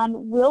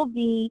Hargadon will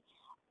be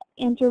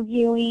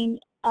interviewing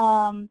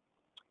Tony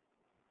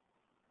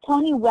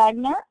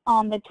Wagner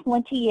on the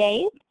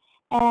 28th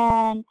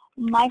and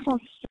Michael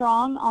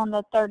Strong on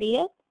the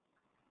 30th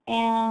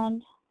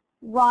and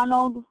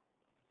Ronald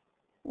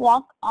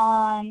Walk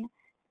on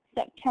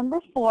September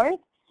 4th.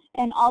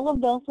 And all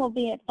of those will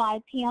be at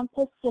 5 p.m.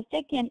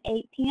 Pacific and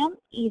 8 p.m.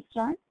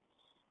 Eastern.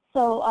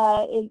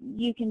 So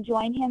you can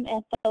join him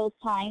at those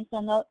times.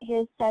 And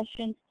his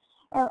sessions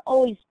are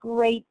always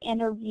great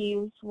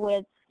interviews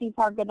with Steve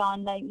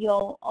Hargadon that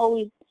you'll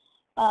always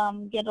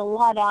get a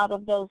lot out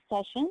of those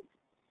sessions.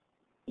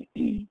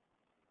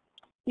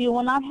 We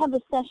will not have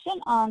a session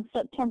on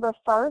September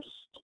 1st,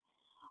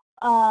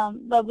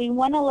 but we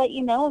want to let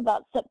you know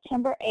about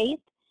September 8th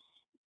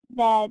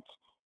that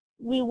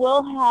we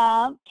will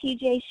have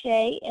TJ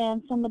Shea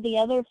and some of the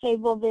other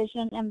Fable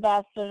Vision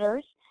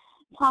ambassadors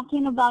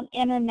talking about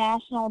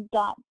International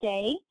Dot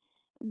Day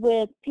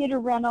with Peter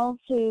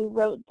Reynolds, who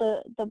wrote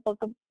the book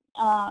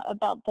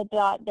about the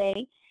Dot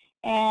Day.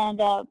 And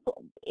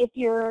if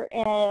you're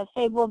a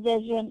Fable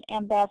Vision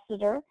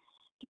ambassador,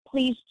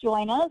 please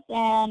join us.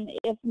 And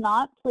if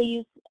not,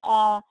 please,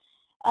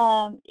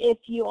 if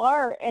you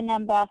are an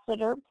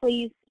ambassador,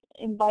 please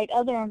invite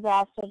other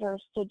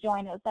ambassadors to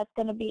join us. That's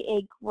going to be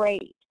a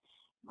great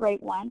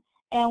one.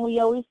 And we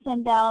always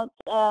send out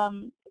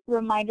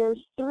reminders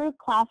through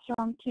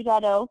Classroom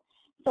 2.0.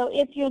 So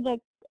if you're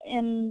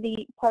in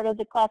the part of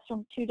the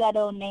Classroom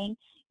 2.0 name,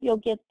 you'll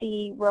get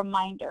the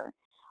reminder.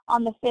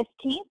 On the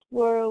 15th,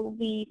 we'll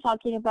be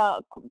talking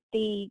about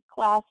the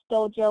Class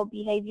Dojo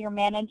Behavior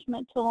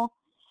Management Tool.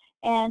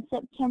 And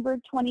September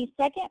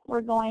 22nd,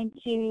 we're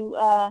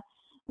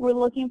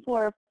looking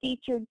for a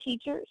featured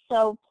teacher.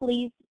 So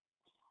please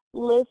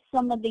list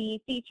some of the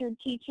featured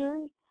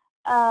teachers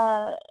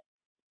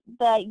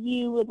that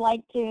you would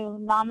like to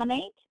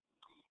nominate,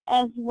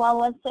 as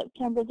well as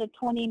September the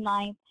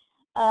 29th,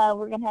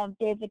 we're going to have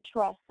David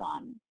Truss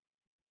on.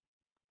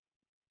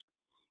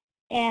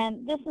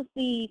 And this is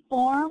the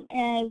form,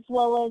 as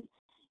well as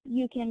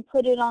you can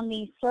put it on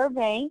the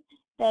survey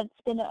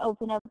that's going to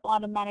open up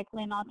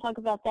automatically, and I'll talk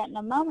about that in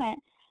a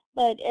moment.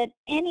 But at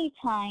any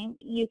time,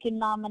 you can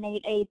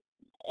nominate a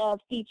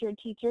featured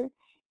teacher.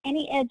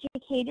 Any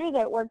educator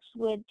that works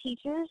with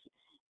teachers,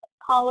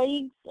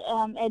 colleagues,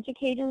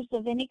 educators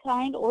of any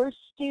kind, or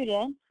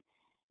students,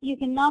 you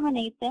can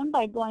nominate them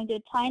by going to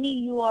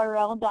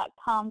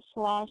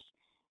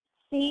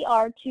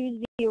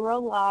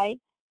tinyurl.com/CR20Live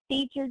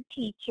featured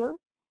teacher,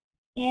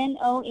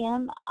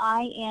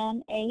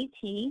 NOMINAT,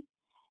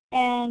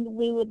 and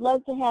we would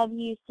love to have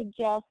you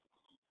suggest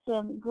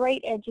some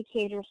great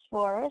educators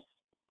for us.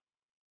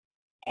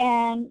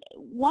 And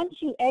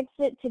once you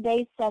exit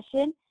today's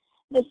session,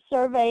 the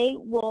survey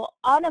will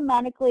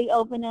automatically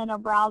open in a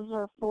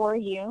browser for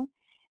you.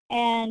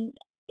 And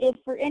if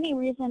for any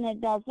reason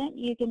it doesn't,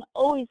 you can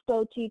always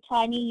go to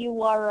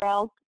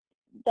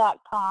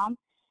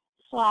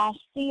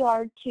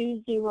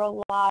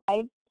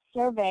tinyurl.com/CR20Live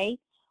survey.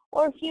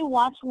 Or if you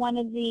watch one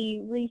of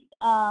the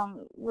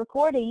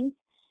recordings,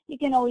 you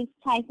can always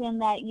type in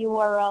that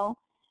URL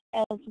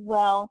as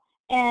well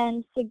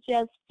and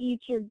suggest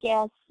future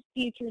guests,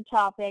 future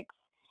topics,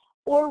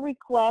 or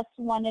request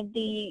one of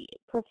the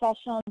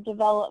professional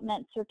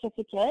development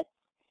certificates.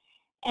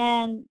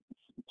 And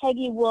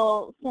Peggy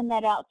will send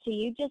that out to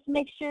you. Just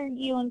make sure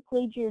you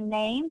include your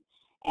name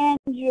and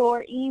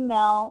your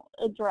email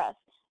address.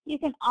 You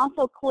can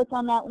also click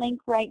on that link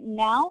right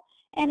now,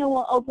 and it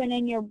will open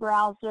in your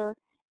browser,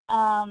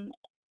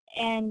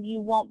 and you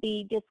won't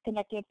be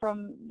disconnected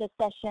from the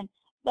session,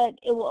 but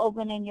it will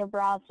open in your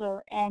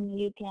browser, and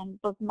you can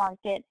bookmark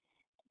it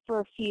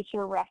for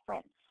future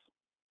reference.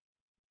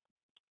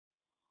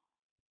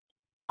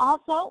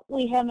 Also,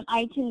 we have an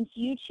iTunes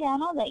U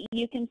channel that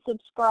you can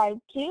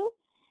subscribe to.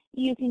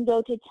 You can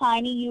go to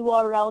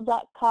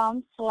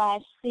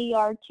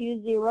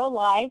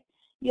tinyurl.com/CR20Live.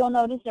 You'll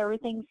notice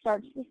everything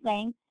starts the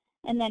same,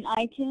 and then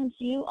iTunes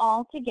U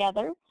all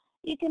together.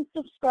 You can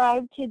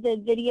subscribe to the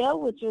video,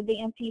 which are the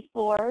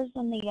MP4s,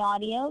 and the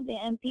audio, the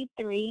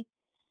MP3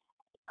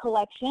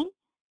 collection.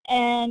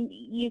 And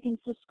you can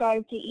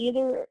subscribe to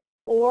either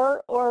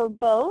or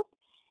both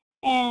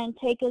and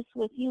take us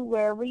with you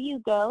wherever you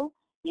go.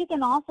 You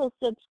can also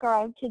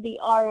subscribe to the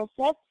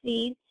RSS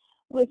feed,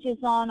 which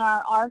is on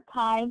our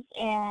archives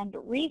and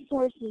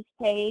resources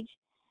page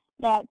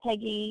that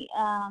Peggy,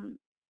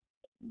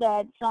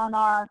 that's on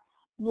our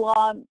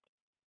blog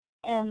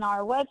in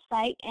our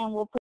website, and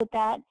we'll put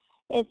that.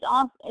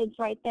 It's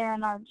right there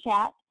in our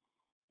chat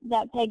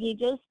that Peggy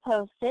just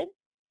posted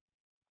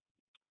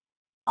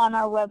on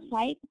our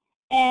website,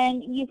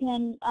 and you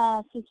can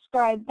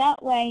subscribe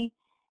that way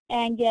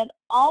and get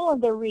all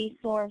of the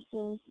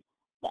resources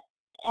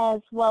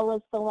as well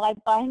as the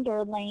live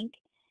binder link,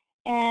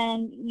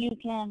 and you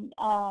can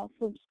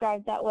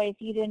subscribe that way if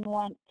you didn't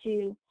want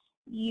to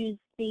use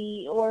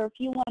or if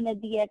you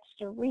wanted the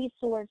extra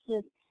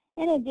resources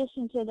in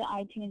addition to the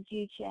iTunes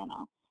U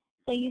channel.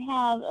 So you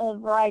have a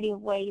variety of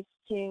ways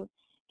to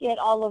get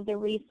all of the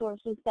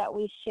resources that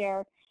we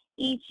share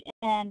each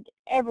and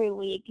every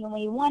week. And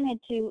we wanted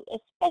to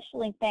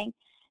especially thank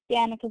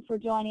Danika for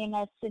joining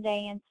us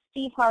today, and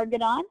Steve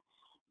Hargadon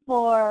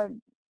for,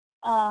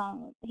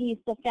 he's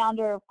the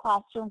founder of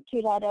Classroom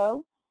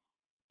 2.0.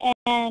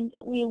 And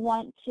we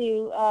want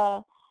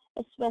to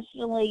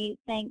especially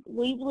thank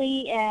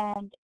Weebly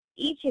and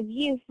each of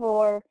you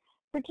for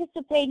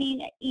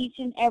participating each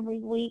and every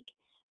week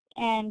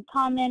and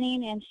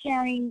commenting and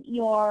sharing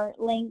your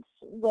links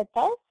with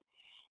us,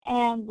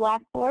 and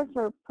Blackboard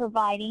for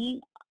providing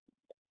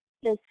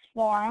this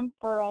forum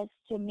for us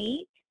to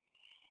meet.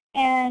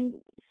 And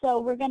so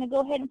we're going to go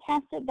ahead and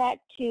pass it back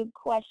to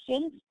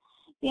questions.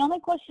 The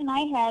only question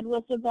I had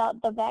was about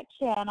the back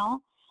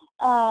channel.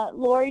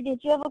 Lori, did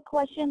you have a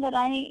question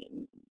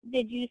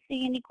did you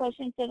see any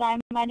questions that I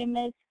might have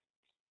missed?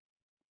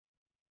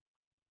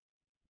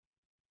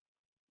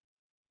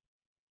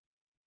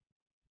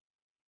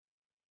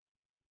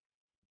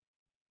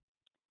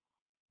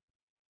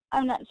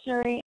 I'm not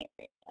sure.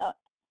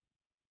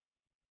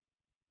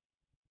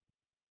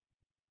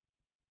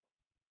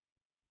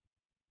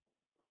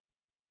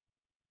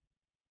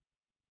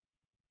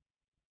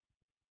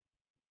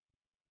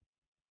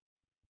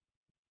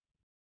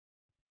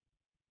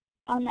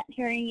 I'm not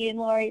hearing you,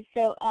 Lori,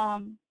 so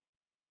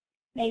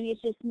maybe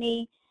it's just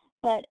me.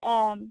 But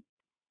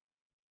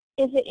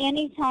is it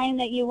any time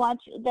that you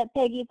watch, that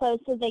Peggy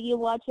posted, that you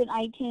watch an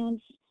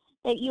iTunes,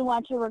 that you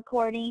watch a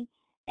recording,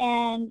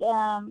 and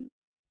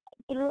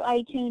through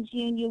iTunes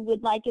you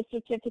would like a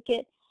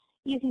certificate,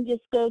 you can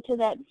just go to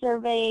that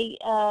survey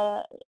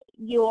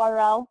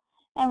URL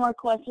and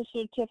request a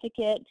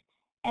certificate,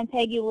 and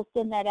Peggy will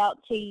send that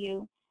out to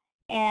you,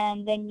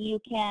 and then you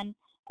can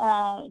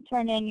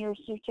turn in your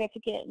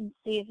certificate and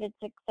see if it's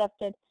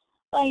accepted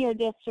by your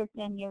district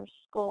and your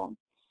school.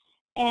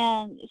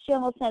 And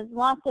Shimels has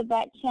lots of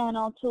back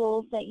channel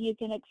tools that you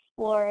can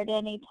explore at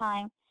any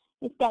time.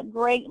 It's got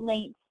great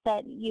links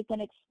that you can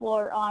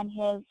explore on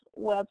his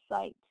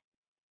website.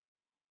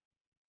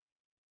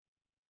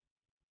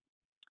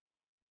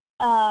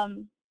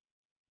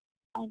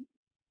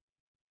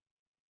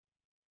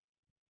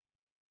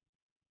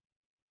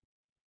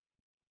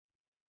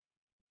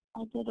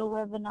 I did a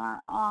webinar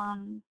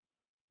on,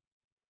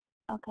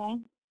 okay.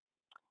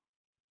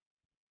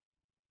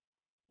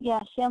 Yeah,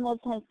 Shimels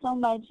has so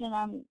much, and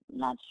I'm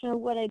not sure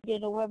what I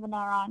did a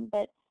webinar on,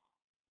 but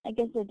I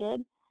guess I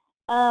did.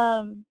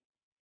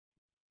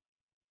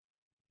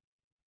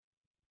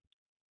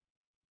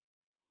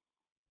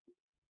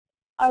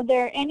 Are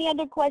there any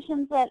other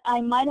questions that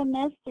I might have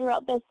missed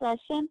throughout this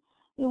session?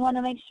 We want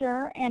to make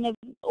sure, and if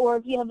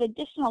you have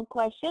additional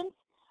questions,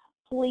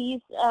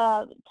 please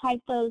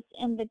type those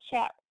in the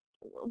chat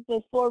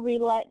before we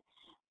let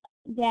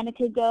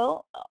Danika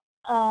go.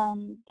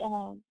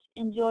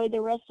 Enjoy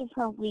the rest of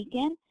her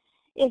weekend.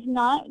 If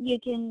not, you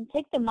can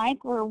take the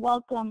mic. We're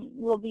welcome.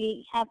 We'll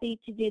be happy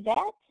to do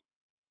that.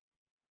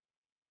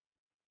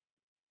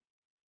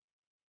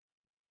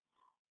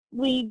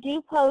 We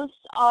do post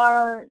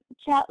our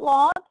chat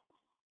log.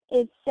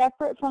 It's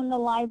separate from the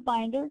live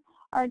binder.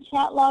 Our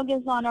chat log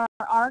is on our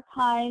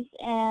archives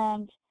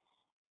and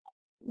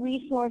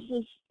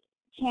resources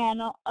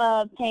channel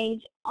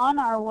page on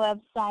our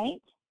website.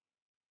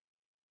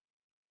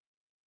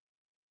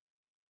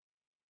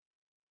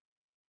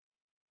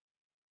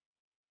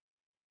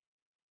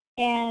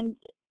 And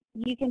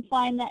you can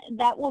find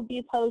that will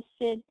be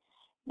posted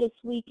this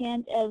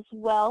weekend as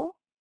well.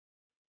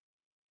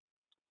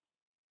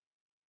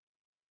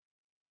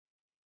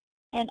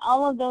 And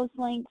all of those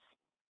links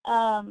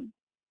and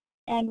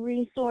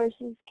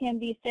resources can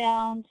be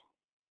found.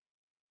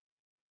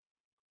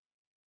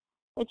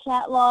 The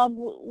chat log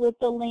with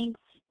the links.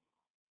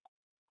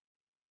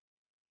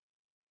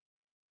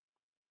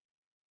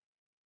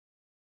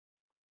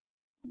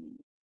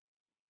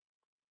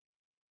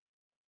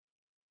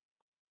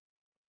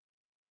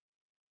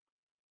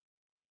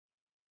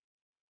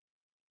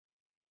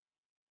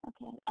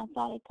 Okay, I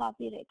thought I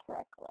copied it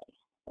correctly,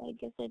 but I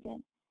guess I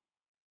didn't.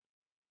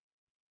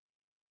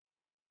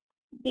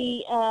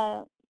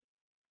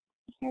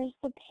 Here's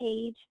the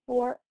page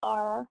for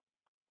our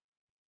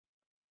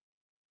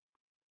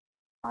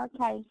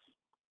archives.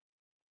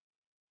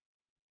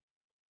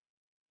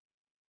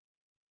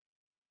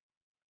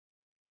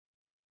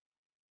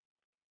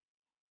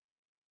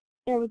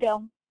 There we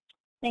go.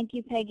 Thank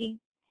you, Peggy.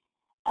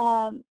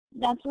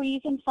 That's where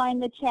you can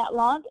find the chat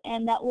log,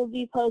 and that will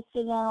be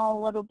posted in a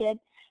little bit,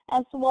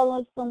 as well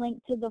as the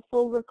link to the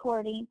full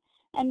recording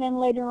and then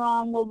later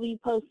on we'll be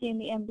posting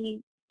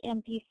the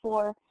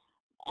MP4,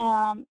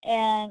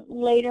 and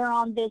later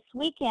on this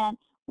weekend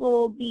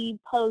we'll be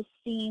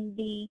posting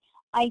the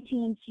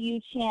iTunes U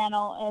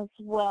channel as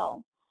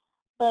well.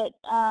 But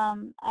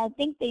I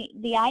think the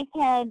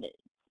iPad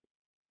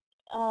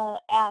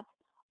app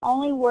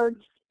only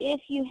works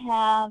if you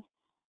have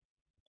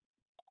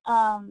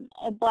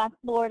a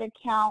Blackboard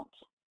account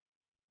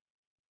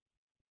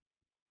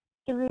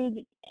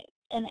through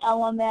an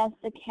LMS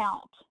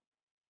account.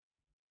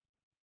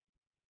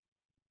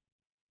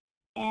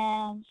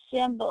 And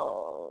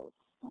Shambles,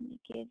 let me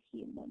give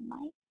you the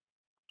mic.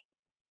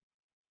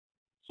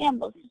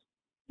 Shambles,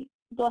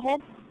 go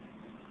ahead.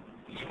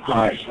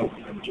 Hi,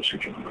 I'm just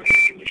switching on my air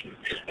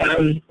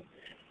conditioning.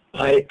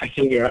 I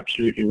think you're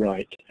absolutely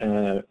right,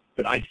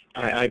 but I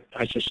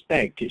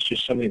suspect it's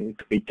just something that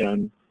could be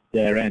done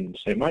their end.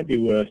 So it might be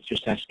worth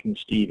just asking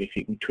Steve if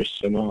he can twist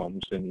some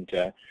arms and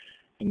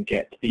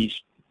get the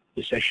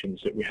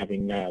sessions that we're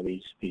having now,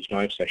 these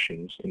live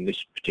sessions in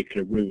this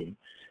particular room,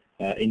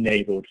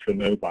 enabled for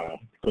mobile,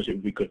 because it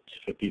would be good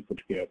for people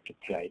to be able to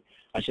play.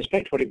 I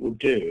suspect what it will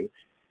do,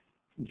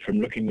 from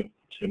looking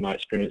to my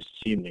experience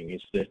this evening,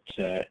 is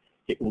that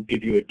it will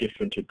give you a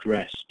different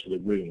address to the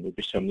room. There'll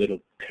be some little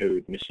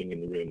code missing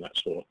in the room,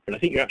 that's all. But I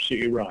think you're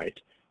absolutely right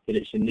that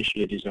it's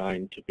initially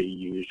designed to be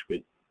used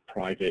with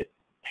private,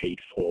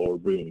 paid-for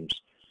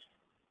rooms.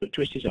 But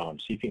twist his arm,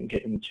 see if you can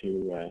get him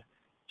to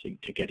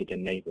get it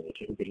enabled.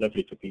 It would be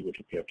lovely for people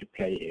to be able to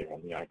play here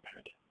on the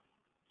iPad.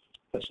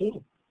 That's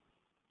all.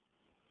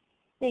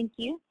 Thank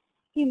you.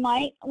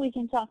 We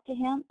can talk to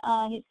him.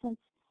 Since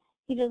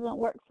he doesn't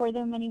work for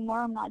them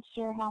anymore, I'm not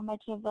sure how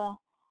much of a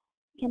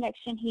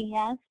connection he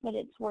has, but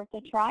it's worth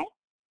a try.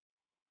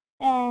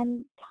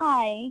 And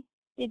Kai,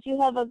 did you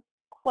have a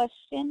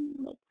question?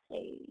 Let's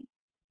see.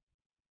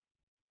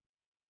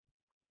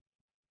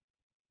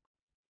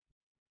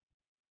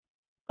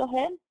 Go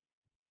ahead.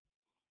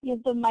 You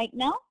have the mic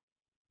now.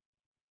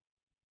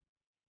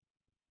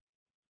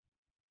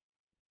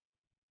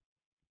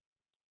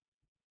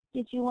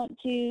 Did you want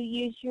to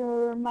use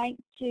your mic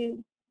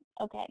to,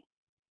 okay.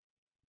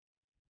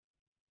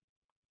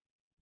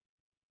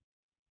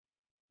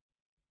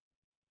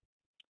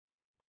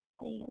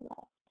 They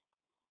left.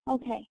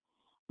 Okay.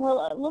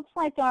 Well, it looks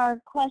like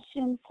our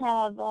questions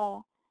have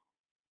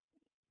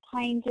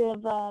kind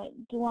of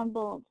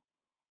dwindled.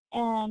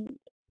 And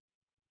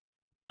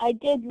I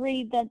did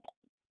read that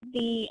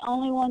the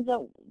only ones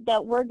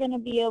that were going to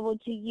be able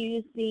to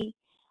use the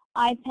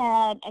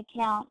iPad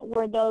account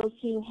were those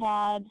who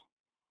had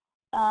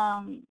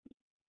an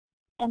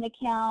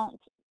account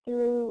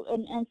through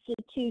an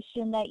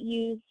institution that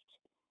used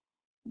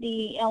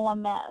the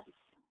LMS.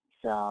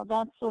 So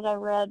that's what I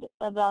read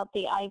about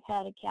the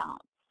iPad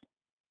accounts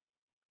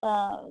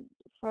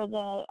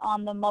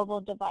on the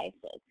mobile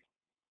devices.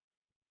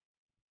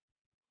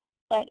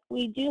 But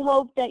we do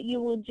hope that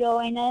you will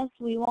join us.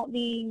 We won't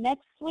be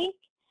next week,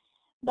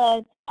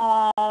 but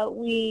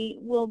we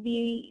will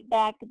be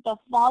back the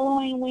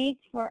following week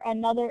for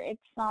another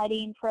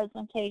exciting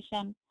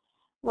presentation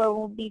where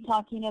we'll be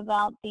talking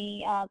about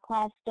the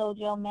Class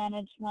Dojo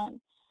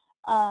management.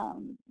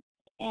 And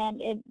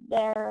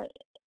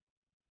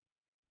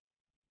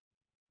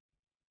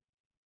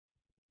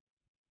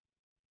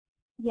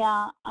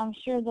yeah, I'm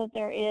sure that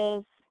there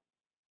is.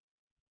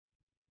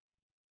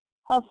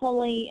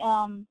 Hopefully,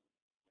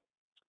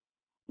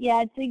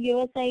 yeah, it's a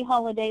USA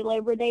holiday,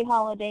 Labor Day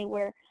holiday,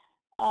 where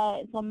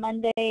it's a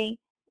Monday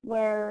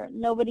where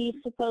nobody's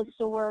supposed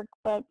to work,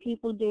 but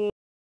people do.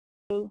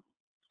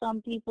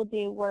 Some people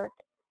do work.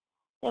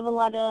 They have a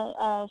lot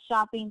of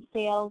shopping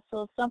sales,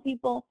 so some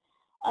people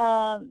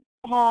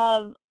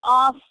have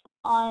off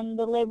on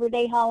the Labor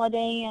Day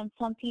holiday, and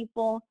some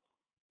people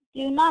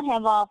do not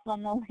have off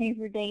on the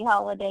Labor Day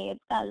holiday.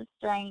 It's kind of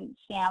strange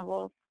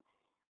shambles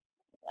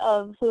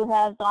of who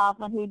has off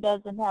and who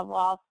doesn't have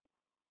off.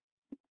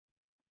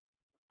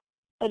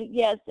 But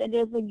yes, it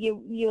is a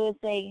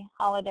USA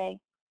holiday.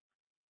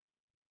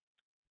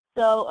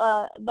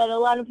 So, but a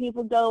lot of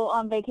people go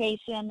on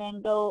vacation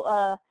and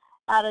go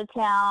out of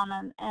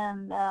town,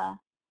 and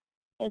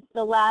it's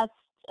the last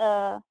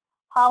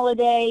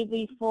holiday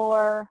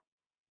before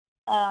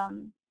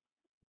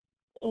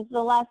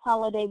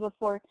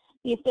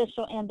the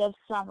official end of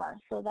summer.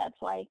 So that's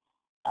why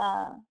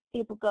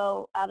people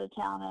go out of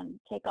town and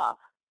take off.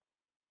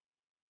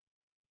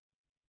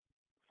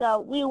 So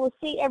we will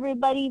see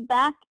everybody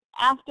back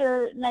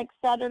after next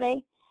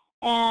Saturday.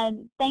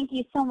 And thank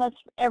you so much,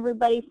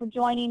 everybody, for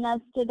joining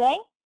us today.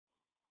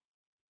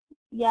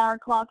 Yeah, our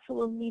clocks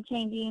will be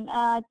changing.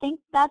 I think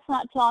that's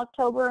not till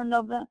October or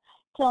November.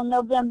 Till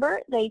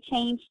November, they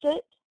changed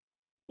it.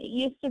 It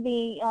used to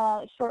be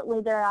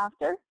shortly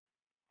thereafter.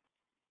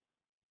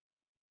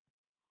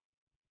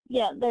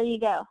 Yeah, there you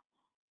go.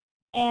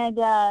 And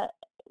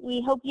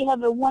we hope you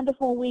have a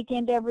wonderful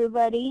weekend,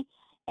 everybody.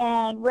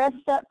 And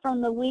rest up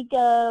from the week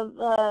of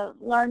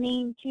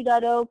Learning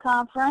 2.0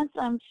 conference.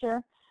 I'm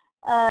sure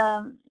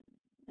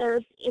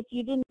if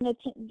you didn't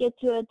get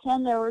to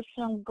attend, there were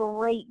some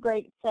great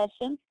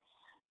sessions.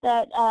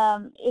 that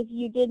if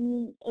you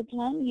didn't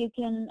attend, you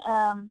can,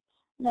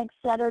 next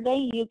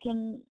Saturday, you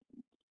can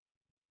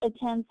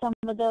attend some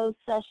of those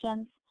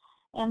sessions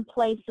in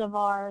place of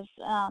ours.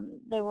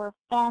 They were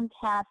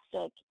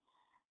fantastic.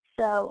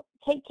 So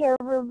take care,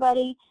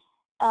 everybody.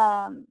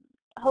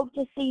 Hope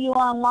to see you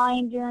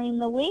online during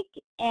the week,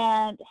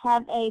 and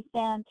have a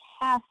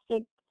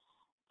fantastic,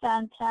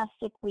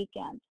 fantastic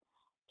weekend.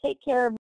 Take care.